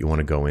developer, but you want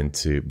to go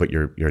into, but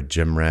you're a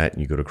gym rat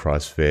and you go to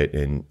CrossFit,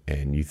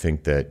 and you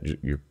think that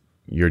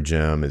your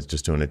gym is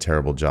just doing a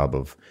terrible job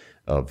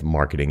of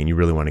marketing, and you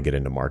really want to get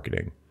into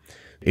marketing.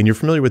 And you're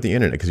familiar with the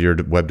internet because you're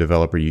a web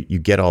developer. You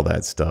get all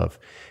that stuff,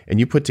 and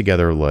you put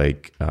together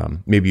like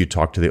maybe you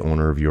talk to the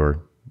owner of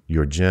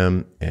your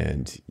gym,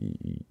 and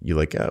you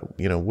like,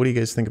 what do you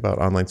guys think about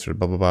online sort of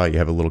blah blah blah. You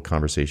have a little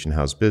conversation.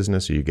 How's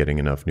business? Are you getting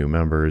enough new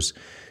members?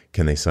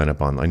 Can they sign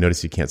up online? I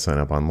notice you can't sign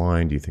up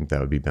online. Do you think that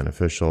would be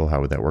beneficial?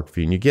 How would that work for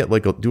you? And you get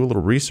do a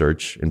little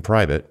research in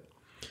private,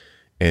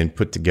 and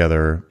put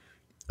together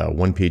a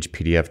one-page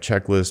PDF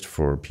checklist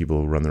for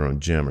people who run their own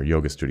gym or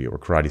yoga studio or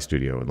karate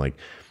studio, and like,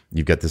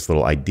 you've got this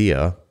little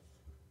idea,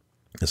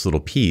 this little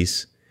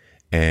piece,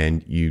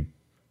 and you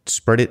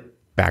spread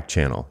it back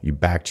channel. You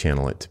back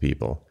channel it to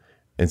people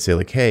and say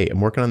like, hey,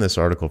 I'm working on this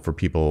article for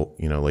people,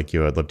 like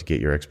you. I'd love to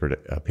get your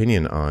expert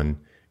opinion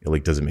on,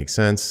 like, does it make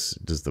sense?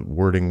 Does the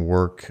wording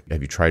work?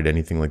 Have you tried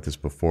anything like this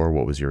before?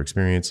 What was your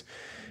experience?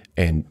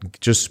 And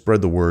just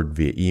spread the word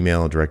via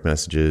email, direct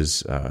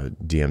messages,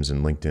 DMs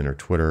in LinkedIn or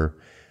Twitter.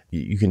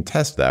 You can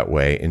test that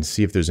way and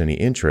see if there's any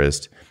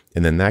interest.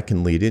 And then that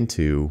can lead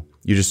into,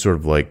 you just sort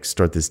of like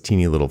start this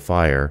teeny little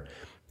fire,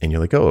 and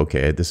you're like, oh,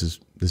 okay, this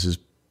is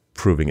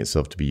proving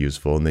itself to be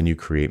useful. And then you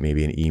create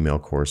maybe an email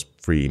course,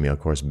 free email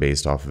course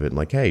based off of it. And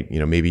like, hey,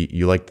 maybe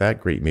you like that.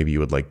 Great. Maybe you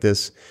would like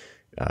this.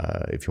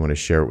 If you want to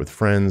share it with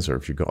friends, or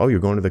if you go, oh, you're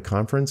going to the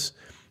conference,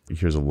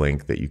 here's a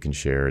link that you can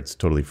share. It's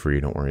totally free.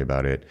 Don't worry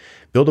about it.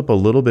 Build up a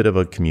little bit of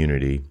a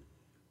community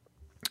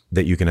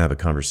that you can have a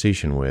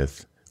conversation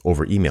with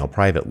over email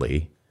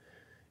privately.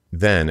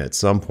 then at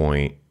some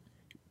point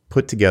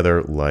put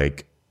together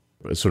like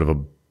sort of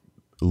a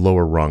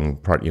lower rung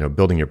part,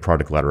 building your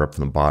product ladder up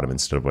from the bottom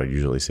instead of what I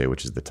usually say,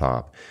 which is the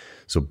top.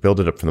 So build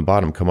it up from the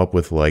bottom, come up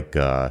with like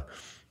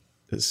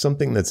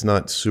something that's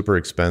not super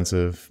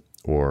expensive,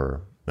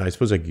 or I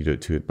suppose I could do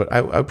it too, but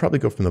I would probably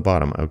go from the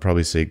bottom. I would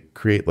probably say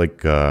create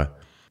like a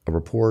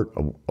report,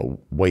 a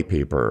white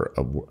paper,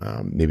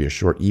 maybe a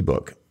short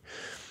ebook,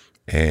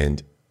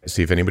 and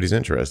see if anybody's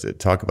interested.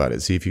 Talk about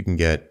it. See if you can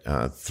get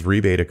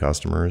 3 beta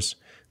customers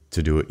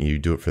to do it. You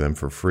do it for them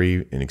for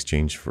free in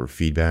exchange for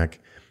feedback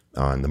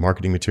on the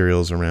marketing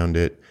materials around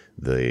it,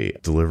 the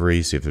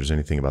delivery. See if there's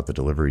anything about the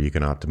delivery you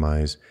can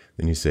optimize.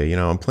 Then you say,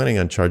 I'm planning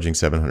on charging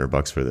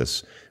 $700 for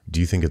this. Do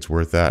you think it's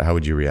worth that? How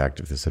would you react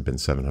if this had been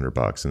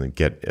 $700? And then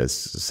get a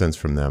sense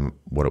from them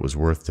what it was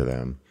worth to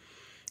them.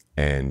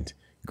 And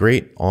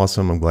great,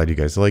 awesome. I'm glad you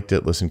guys liked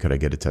it. Listen, could I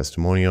get a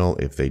testimonial?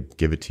 If they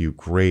give it to you,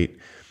 great.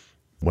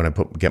 When I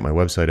get my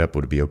website up,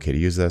 would it be okay to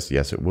use this?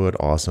 Yes, it would.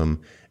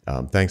 Awesome.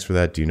 Thanks for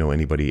that. Do you know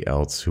anybody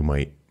else who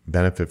might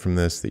benefit from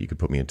this that you could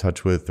put me in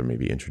touch with or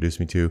maybe introduce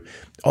me to?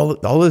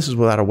 All this is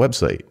without a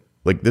website.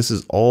 Like, this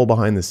is all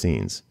behind the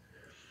scenes.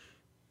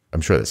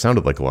 I'm sure that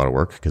sounded like a lot of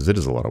work, because it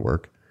is a lot of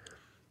work.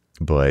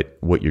 But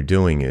what you're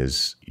doing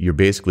is you're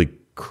basically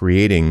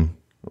creating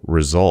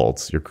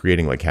results. You're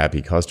creating like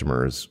happy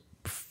customers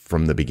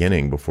from the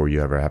beginning before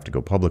you ever have to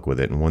go public with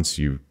it. And once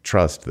you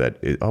trust that,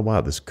 oh,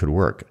 wow, this could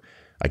work.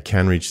 I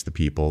can reach the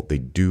people. They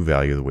do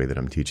value the way that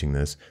I'm teaching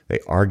this. They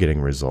are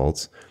getting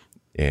results.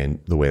 And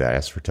the way that I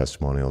ask for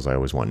testimonials, I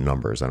always want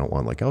numbers. I don't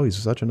want like, oh, he's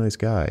such a nice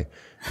guy.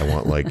 I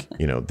want like,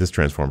 this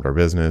transformed our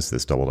business.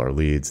 This doubled our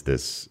leads.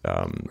 This,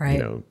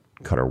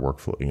 cut our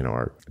workflow,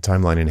 our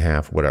timeline in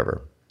half,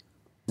 whatever.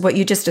 What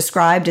you just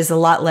described is a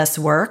lot less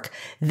work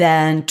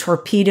than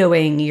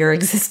torpedoing your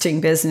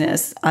existing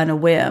business on a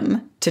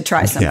whim to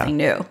try something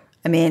new.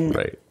 I mean,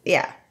 right.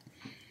 Yeah.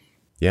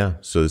 Yeah.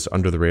 So this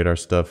under the radar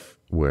stuff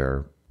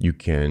where you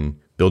can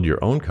build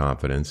your own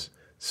confidence,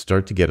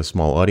 start to get a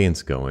small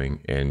audience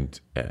going, and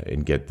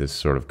get this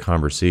sort of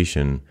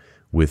conversation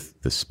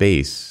with the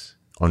space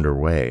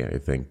underway. I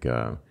think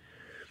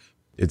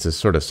it's a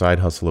sort of side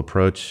hustle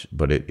approach,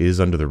 but it is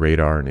under the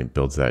radar and it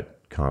builds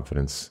that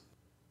confidence.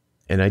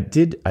 And I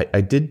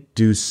did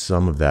do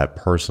some of that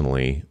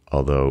personally,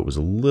 although it was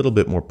a little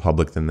bit more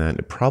public than that.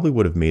 It probably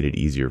would have made it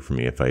easier for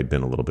me if I had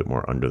been a little bit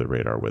more under the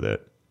radar with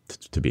it,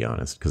 to be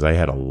honest, because I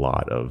had a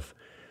lot of,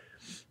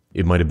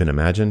 it might have been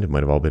imagined, it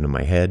might have all been in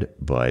my head,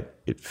 but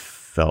it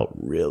felt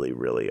really,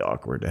 really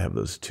awkward to have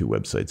those 2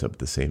 websites up at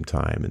the same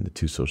time and the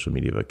 2 social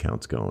media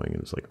accounts going. It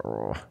was like,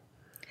 oh.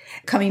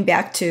 Coming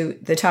back to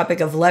the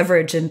topic of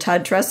leverage and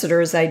Todd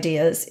Tressiter's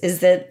ideas, is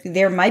that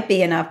there might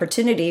be an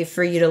opportunity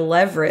for you to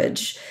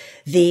leverage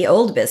the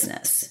old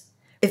business.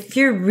 If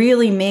you're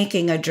really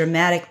making a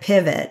dramatic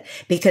pivot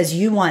because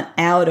you want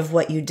out of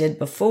what you did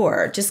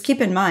before, just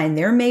keep in mind,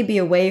 there may be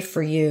a way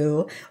for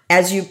you,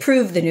 as you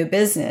prove the new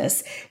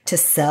business, to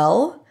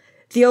sell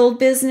the old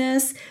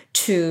business,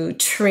 to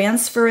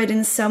transfer it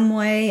in some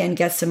way and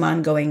get some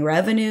ongoing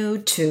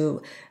revenue,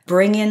 to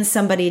bring in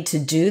somebody to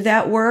do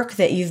that work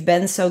that you've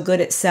been so good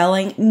at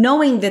selling,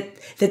 knowing that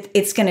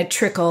it's going to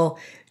trickle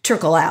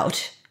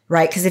out,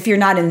 right? Because if you're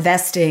not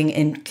investing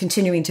in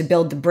continuing to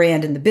build the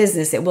brand and the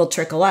business, it will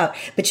trickle out.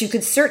 But you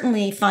could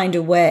certainly find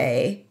a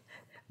way,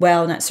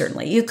 well, not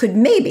certainly, you could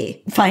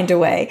maybe find a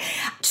way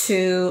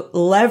to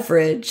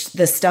leverage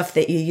the stuff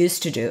that you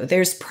used to do.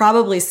 There's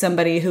probably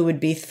somebody who would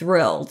be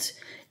thrilled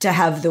to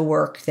have the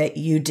work that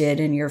you did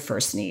in your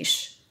first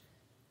niche.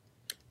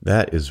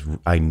 That is,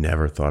 I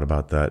never thought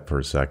about that for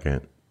a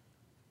second.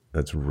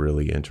 That's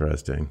really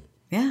interesting.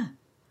 Yeah.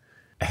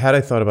 Had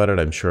I thought about it,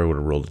 I'm sure I would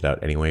have rolled it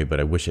out anyway,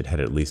 but I wish it had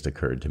at least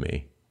occurred to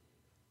me.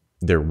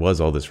 There was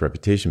all this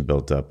reputation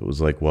built up. It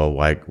was like, well,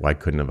 why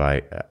couldn't have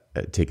I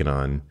taken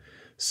on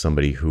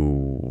somebody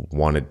who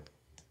wanted,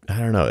 I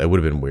don't know, it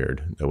would have been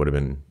weird. It would have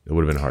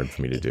been hard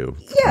for me to do.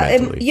 Yeah,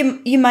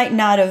 you might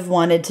not have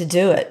wanted to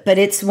do it, but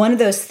it's one of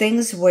those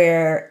things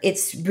where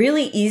it's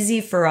really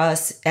easy for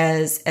us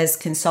as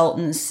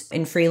consultants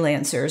and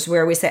freelancers,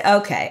 where we say,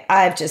 okay,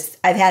 I've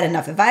had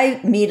enough. If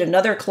I meet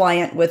another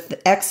client with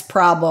X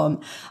problem,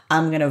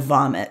 I'm going to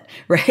vomit,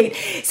 right?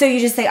 So you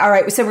just say, all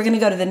right, so we're going to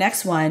go to the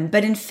next one.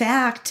 But in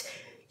fact,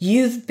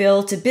 you've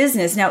built a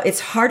business. Now, it's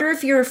harder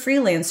if you're a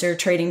freelancer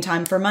trading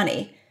time for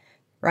money,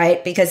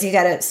 right? Because you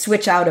got to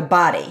switch out a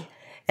body.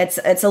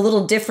 It's a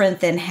little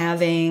different than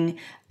having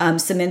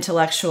some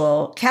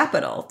intellectual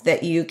capital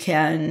that you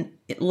can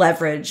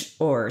leverage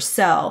or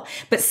sell.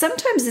 But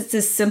sometimes it's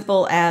as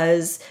simple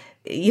as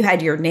you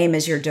had your name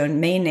as your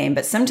domain name,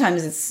 but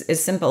sometimes it's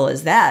as simple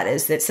as that,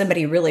 is that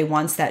somebody really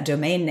wants that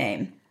domain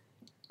name.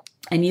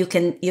 And you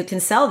can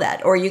sell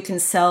that, or you can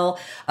sell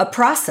a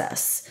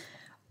process,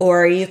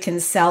 or you can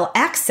sell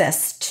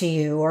access to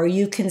you, or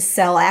you can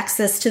sell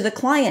access to the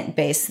client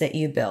base that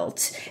you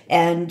built.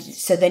 And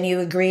so then you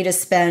agree to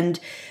spend,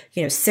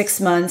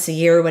 6 months, a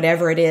year,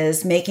 whatever it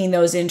is, making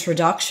those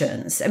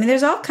introductions. I mean,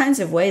 there's all kinds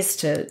of ways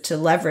to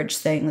leverage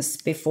things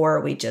before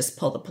we just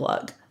pull the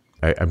plug.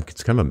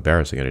 It's kind of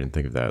embarrassing I didn't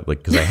think of that. Like,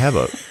 because I have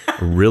a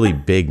really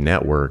big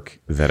network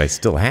that I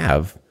still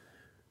have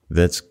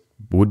that's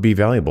would be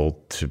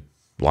valuable to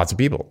lots of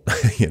people.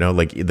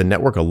 Like the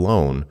network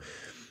alone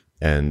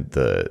and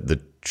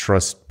the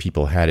trust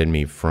people had in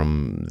me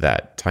from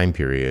that time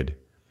period,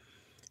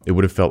 it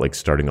would have felt like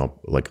starting up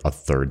like a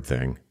third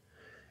thing.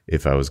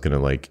 If I was going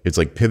to it's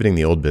like pivoting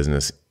the old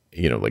business,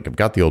 like I've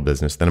got the old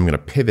business, then I'm going to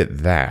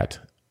pivot that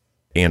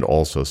and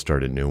also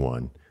start a new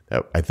one.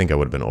 I think I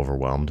would have been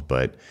overwhelmed,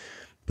 but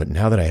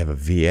now that I have a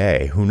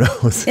VA, who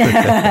knows?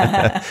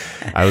 Back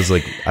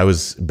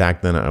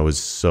then I was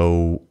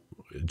so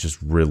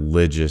just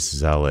religious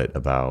zealot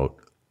about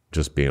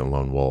just being a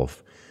lone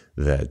wolf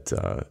that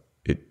I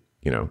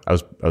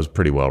was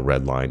pretty well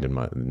redlined in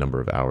my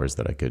number of hours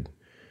that I could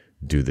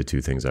do the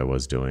two things I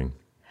was doing.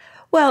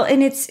 Well,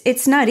 and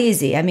it's not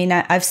easy. I mean,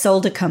 I've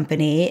sold a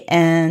company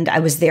and I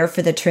was there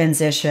for the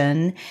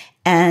transition,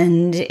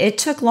 and it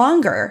took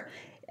longer.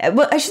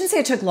 Well, I shouldn't say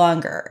it took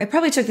longer. It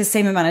probably took the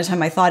same amount of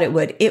time I thought it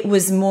would. It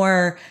was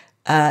more,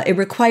 it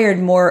required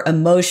more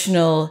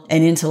emotional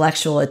and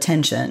intellectual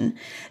attention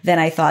than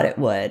I thought it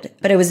would.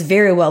 But I was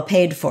very well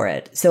paid for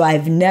it. So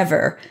I've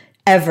never,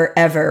 ever,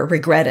 ever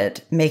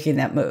regretted making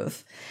that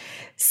move.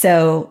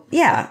 So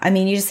yeah, I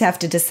mean, you just have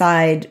to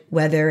decide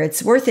whether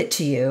it's worth it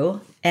to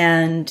you.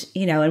 And,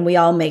 and we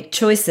all make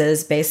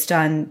choices based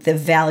on the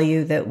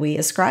value that we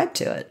ascribe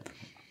to it.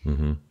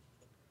 Mm-hmm.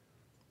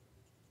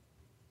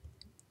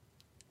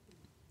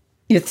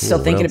 You're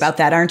still thinking about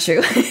that, aren't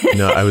you?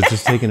 No, I was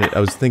just taking it. I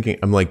was thinking,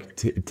 I'm like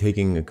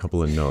taking a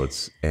couple of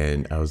notes,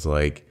 and I was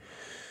like,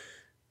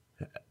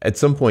 at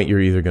some point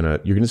you're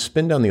going to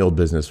spin down the old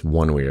business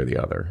one way or the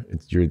other.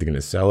 You're either going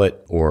to sell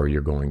it or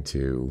you're going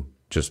to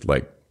just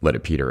like let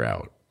it peter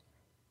out.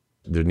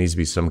 There needs to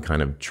be some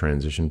kind of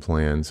transition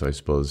plan. So I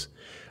suppose,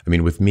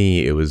 with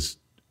me, it was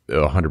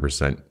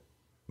 100%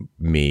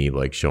 me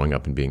like showing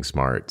up and being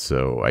smart.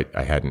 So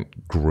I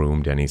hadn't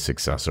groomed any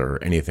successor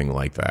or anything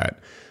like that.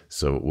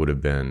 So it would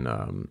have been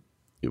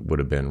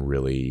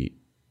really,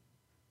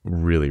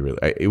 really, really,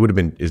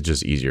 it's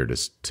just easier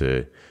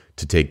to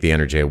take the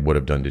energy I would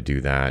have done to do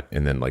that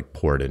and then like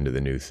pour it into the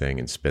new thing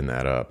and spin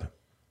that up.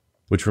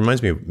 Which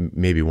reminds me of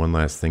maybe one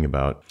last thing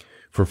about,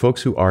 for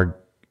folks who are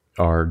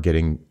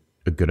getting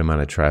a good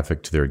amount of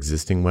traffic to their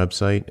existing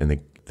website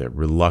and they're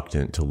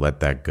reluctant to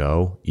let that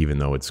go, even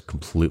though it's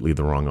completely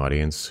the wrong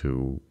audience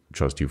who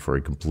trust you for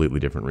a completely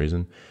different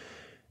reason.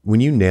 When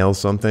you nail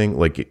something,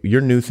 like your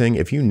new thing,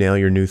 if you nail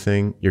your new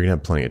thing, you're going to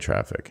have plenty of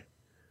traffic.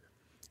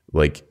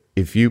 Like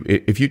if you,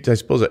 I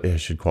suppose I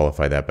should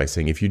qualify that by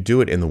saying, if you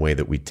do it in the way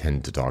that we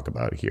tend to talk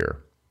about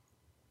here.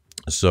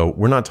 So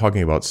we're not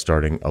talking about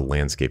starting a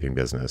landscaping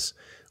business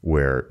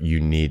where you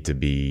need to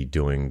be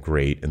doing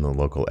great in the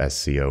local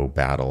SEO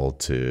battle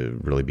to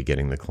really be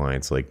getting the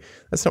clients. Like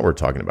that's not what we're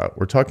talking about.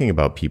 We're talking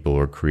about people who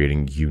are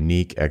creating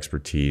unique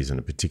expertise in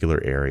a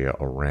particular area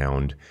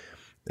around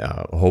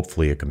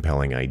hopefully a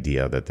compelling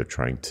idea that they're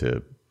trying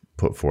to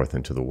put forth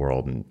into the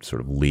world and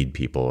sort of lead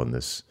people in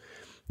this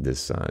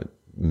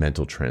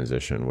mental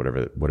transition,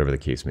 whatever the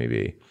case may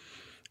be.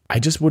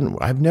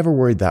 I've never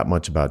worried that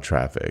much about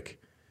traffic.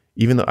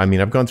 Even though,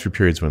 I've gone through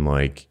periods when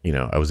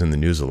I was in the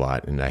news a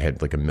lot and I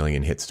had like 1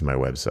 million hits to my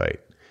website.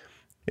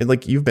 And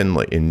like you've been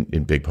like in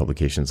big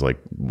publications like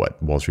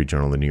Wall Street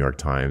Journal, the New York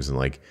Times, and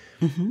like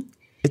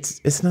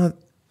it's not,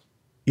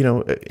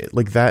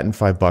 like that and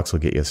 $5 will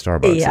get you a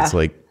Starbucks. Yeah. It's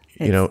like,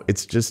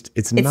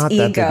 it's not ego.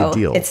 That big a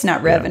deal. It's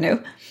not revenue.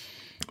 Yeah.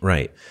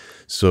 Right.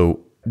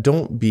 So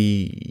don't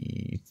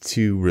be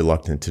too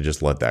reluctant to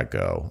just let that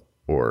go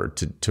or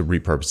to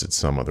repurpose it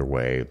some other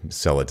way,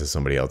 sell it to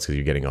somebody else because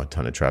you're getting a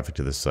ton of traffic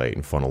to the site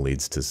and funnel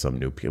leads to some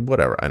new people,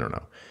 whatever. I don't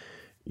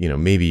know.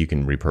 Maybe you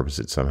can repurpose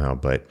it somehow,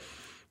 but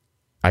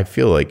I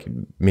feel like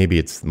maybe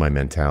it's my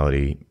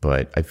mentality,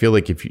 but I feel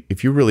like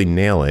if you really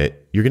nail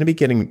it, you're going to be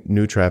getting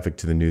new traffic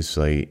to the news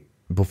site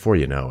before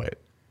you know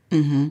it.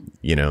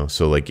 Mm-hmm.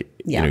 So like,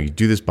 you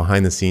do this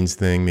behind the scenes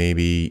thing,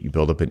 maybe you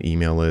build up an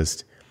email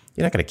list.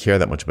 You're not going to care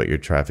that much about your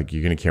traffic.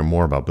 You're going to care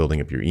more about building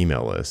up your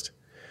email list.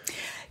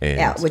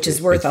 And which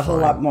is worth a whole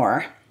lot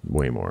more.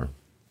 Way more.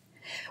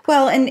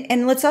 Well,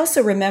 and let's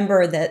also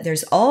remember that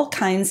there's all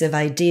kinds of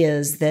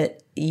ideas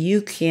that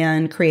you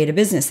can create a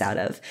business out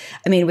of.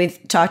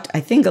 We've talked, I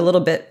think, a little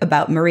bit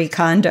about Marie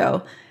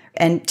Kondo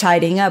and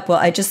tidying up. Well,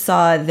 I just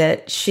saw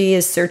that she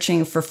is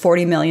searching for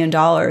 $40 million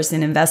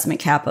in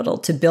investment capital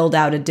to build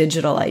out a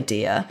digital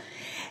idea.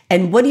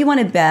 And what do you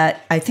want to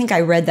bet? I think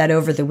I read that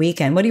over the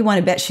weekend. What do you want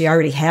to bet she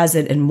already has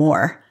it and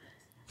more?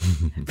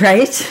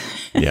 Right?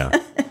 Yeah.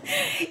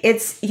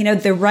 It's,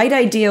 the right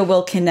idea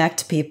will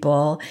connect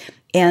people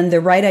and the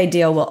right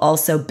idea will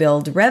also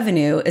build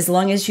revenue as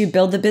long as you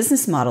build the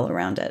business model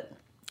around it.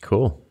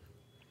 Cool.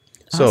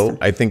 Awesome. So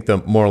I think the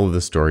moral of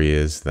the story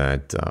is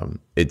that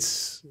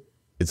it's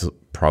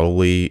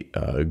probably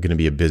going to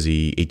be a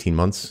busy 18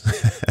 months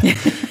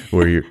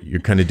where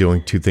you're kind of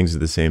doing two things at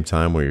the same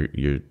time, where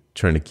you're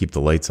trying to keep the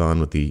lights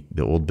on with the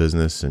old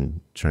business and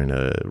trying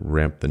to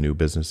ramp the new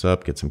business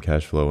up, get some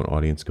cash flow and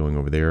audience going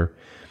over there.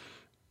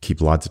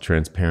 Keep lots of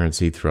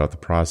transparency throughout the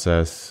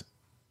process.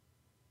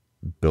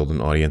 Build an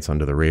audience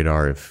under the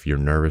radar if you're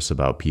nervous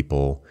about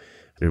people,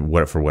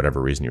 for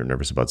whatever reason you're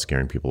nervous about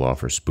scaring people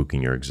off or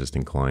spooking your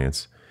existing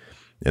clients.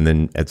 And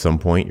then at some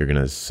point you're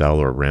going to sell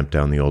or ramp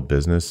down the old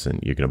business, and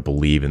you're going to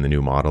believe in the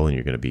new model, and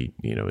you're going to be,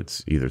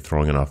 it's either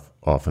throwing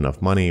off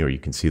enough money, or you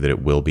can see that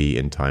it will be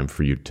in time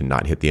for you to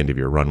not hit the end of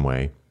your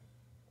runway.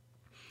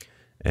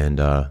 And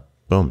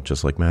boom,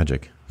 just like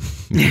magic.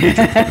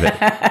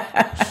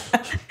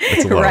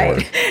 It's a lot of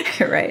work.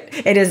 Right.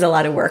 It is a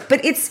lot of work,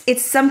 but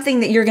it's something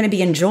that you're going to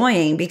be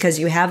enjoying because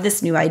you have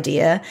this new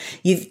idea.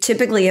 You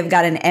typically have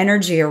got an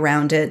energy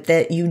around it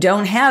that you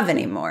don't have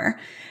anymore,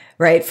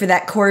 right? For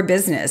that core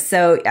business.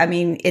 So, I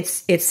mean,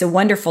 it's a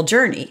wonderful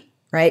journey,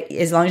 right?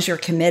 As long as you're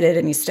committed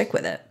and you stick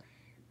with it.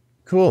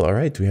 Cool. All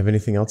right. Do we have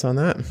anything else on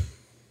that?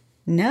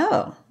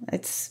 No,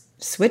 it's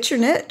switch your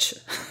niche.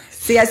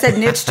 See, I said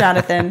niche,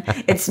 Jonathan.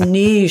 It's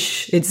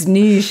niche. It's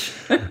niche.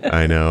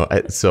 I know.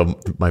 So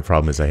my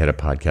problem is I had a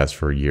podcast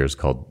for years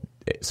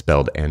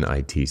spelled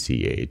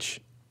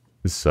NITCH.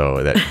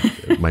 So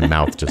that my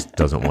mouth just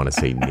doesn't want to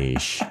say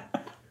niche.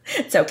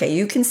 It's okay.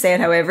 You can say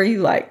it however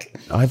you like.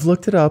 I've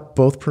looked it up.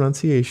 Both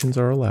pronunciations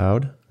are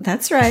allowed.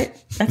 That's right.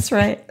 That's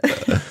right.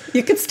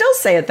 You could still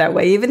say it that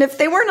way, even if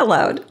they weren't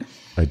allowed.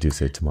 I do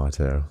say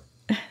tomato.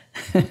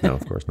 No,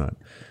 of course not.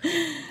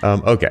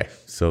 Okay.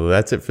 So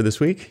that's it for this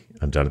week.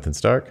 I'm Jonathan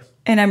Stark.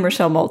 And I'm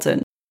Rochelle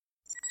Moulton.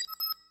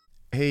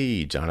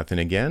 Hey, Jonathan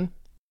again.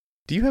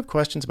 Do you have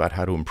questions about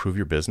how to improve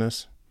your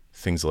business?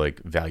 Things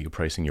like value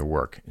pricing your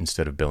work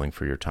instead of billing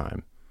for your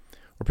time,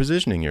 or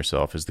positioning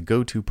yourself as the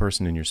go-to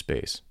person in your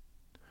space,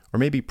 or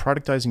maybe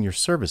productizing your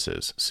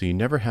services so you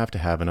never have to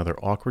have another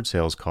awkward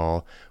sales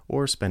call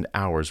or spend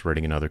hours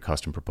writing another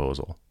custom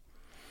proposal.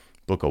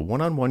 Book a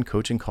one-on-one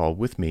coaching call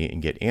with me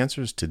and get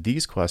answers to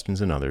these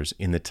questions and others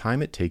in the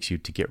time it takes you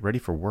to get ready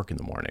for work in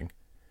the morning.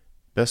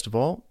 Best of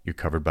all, you're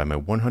covered by my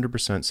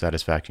 100%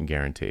 satisfaction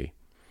guarantee.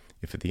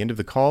 If at the end of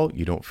the call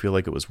you don't feel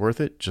like it was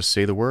worth it, just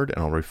say the word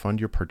and I'll refund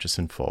your purchase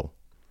in full.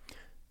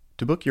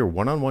 To book your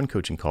one-on-one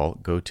coaching call,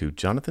 go to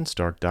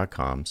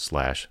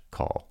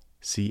jonathanstark.com/call,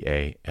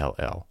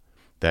 CALL.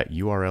 That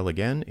URL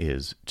again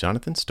is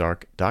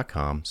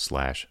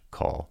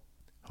jonathanstark.com/call.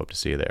 Hope to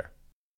see you there.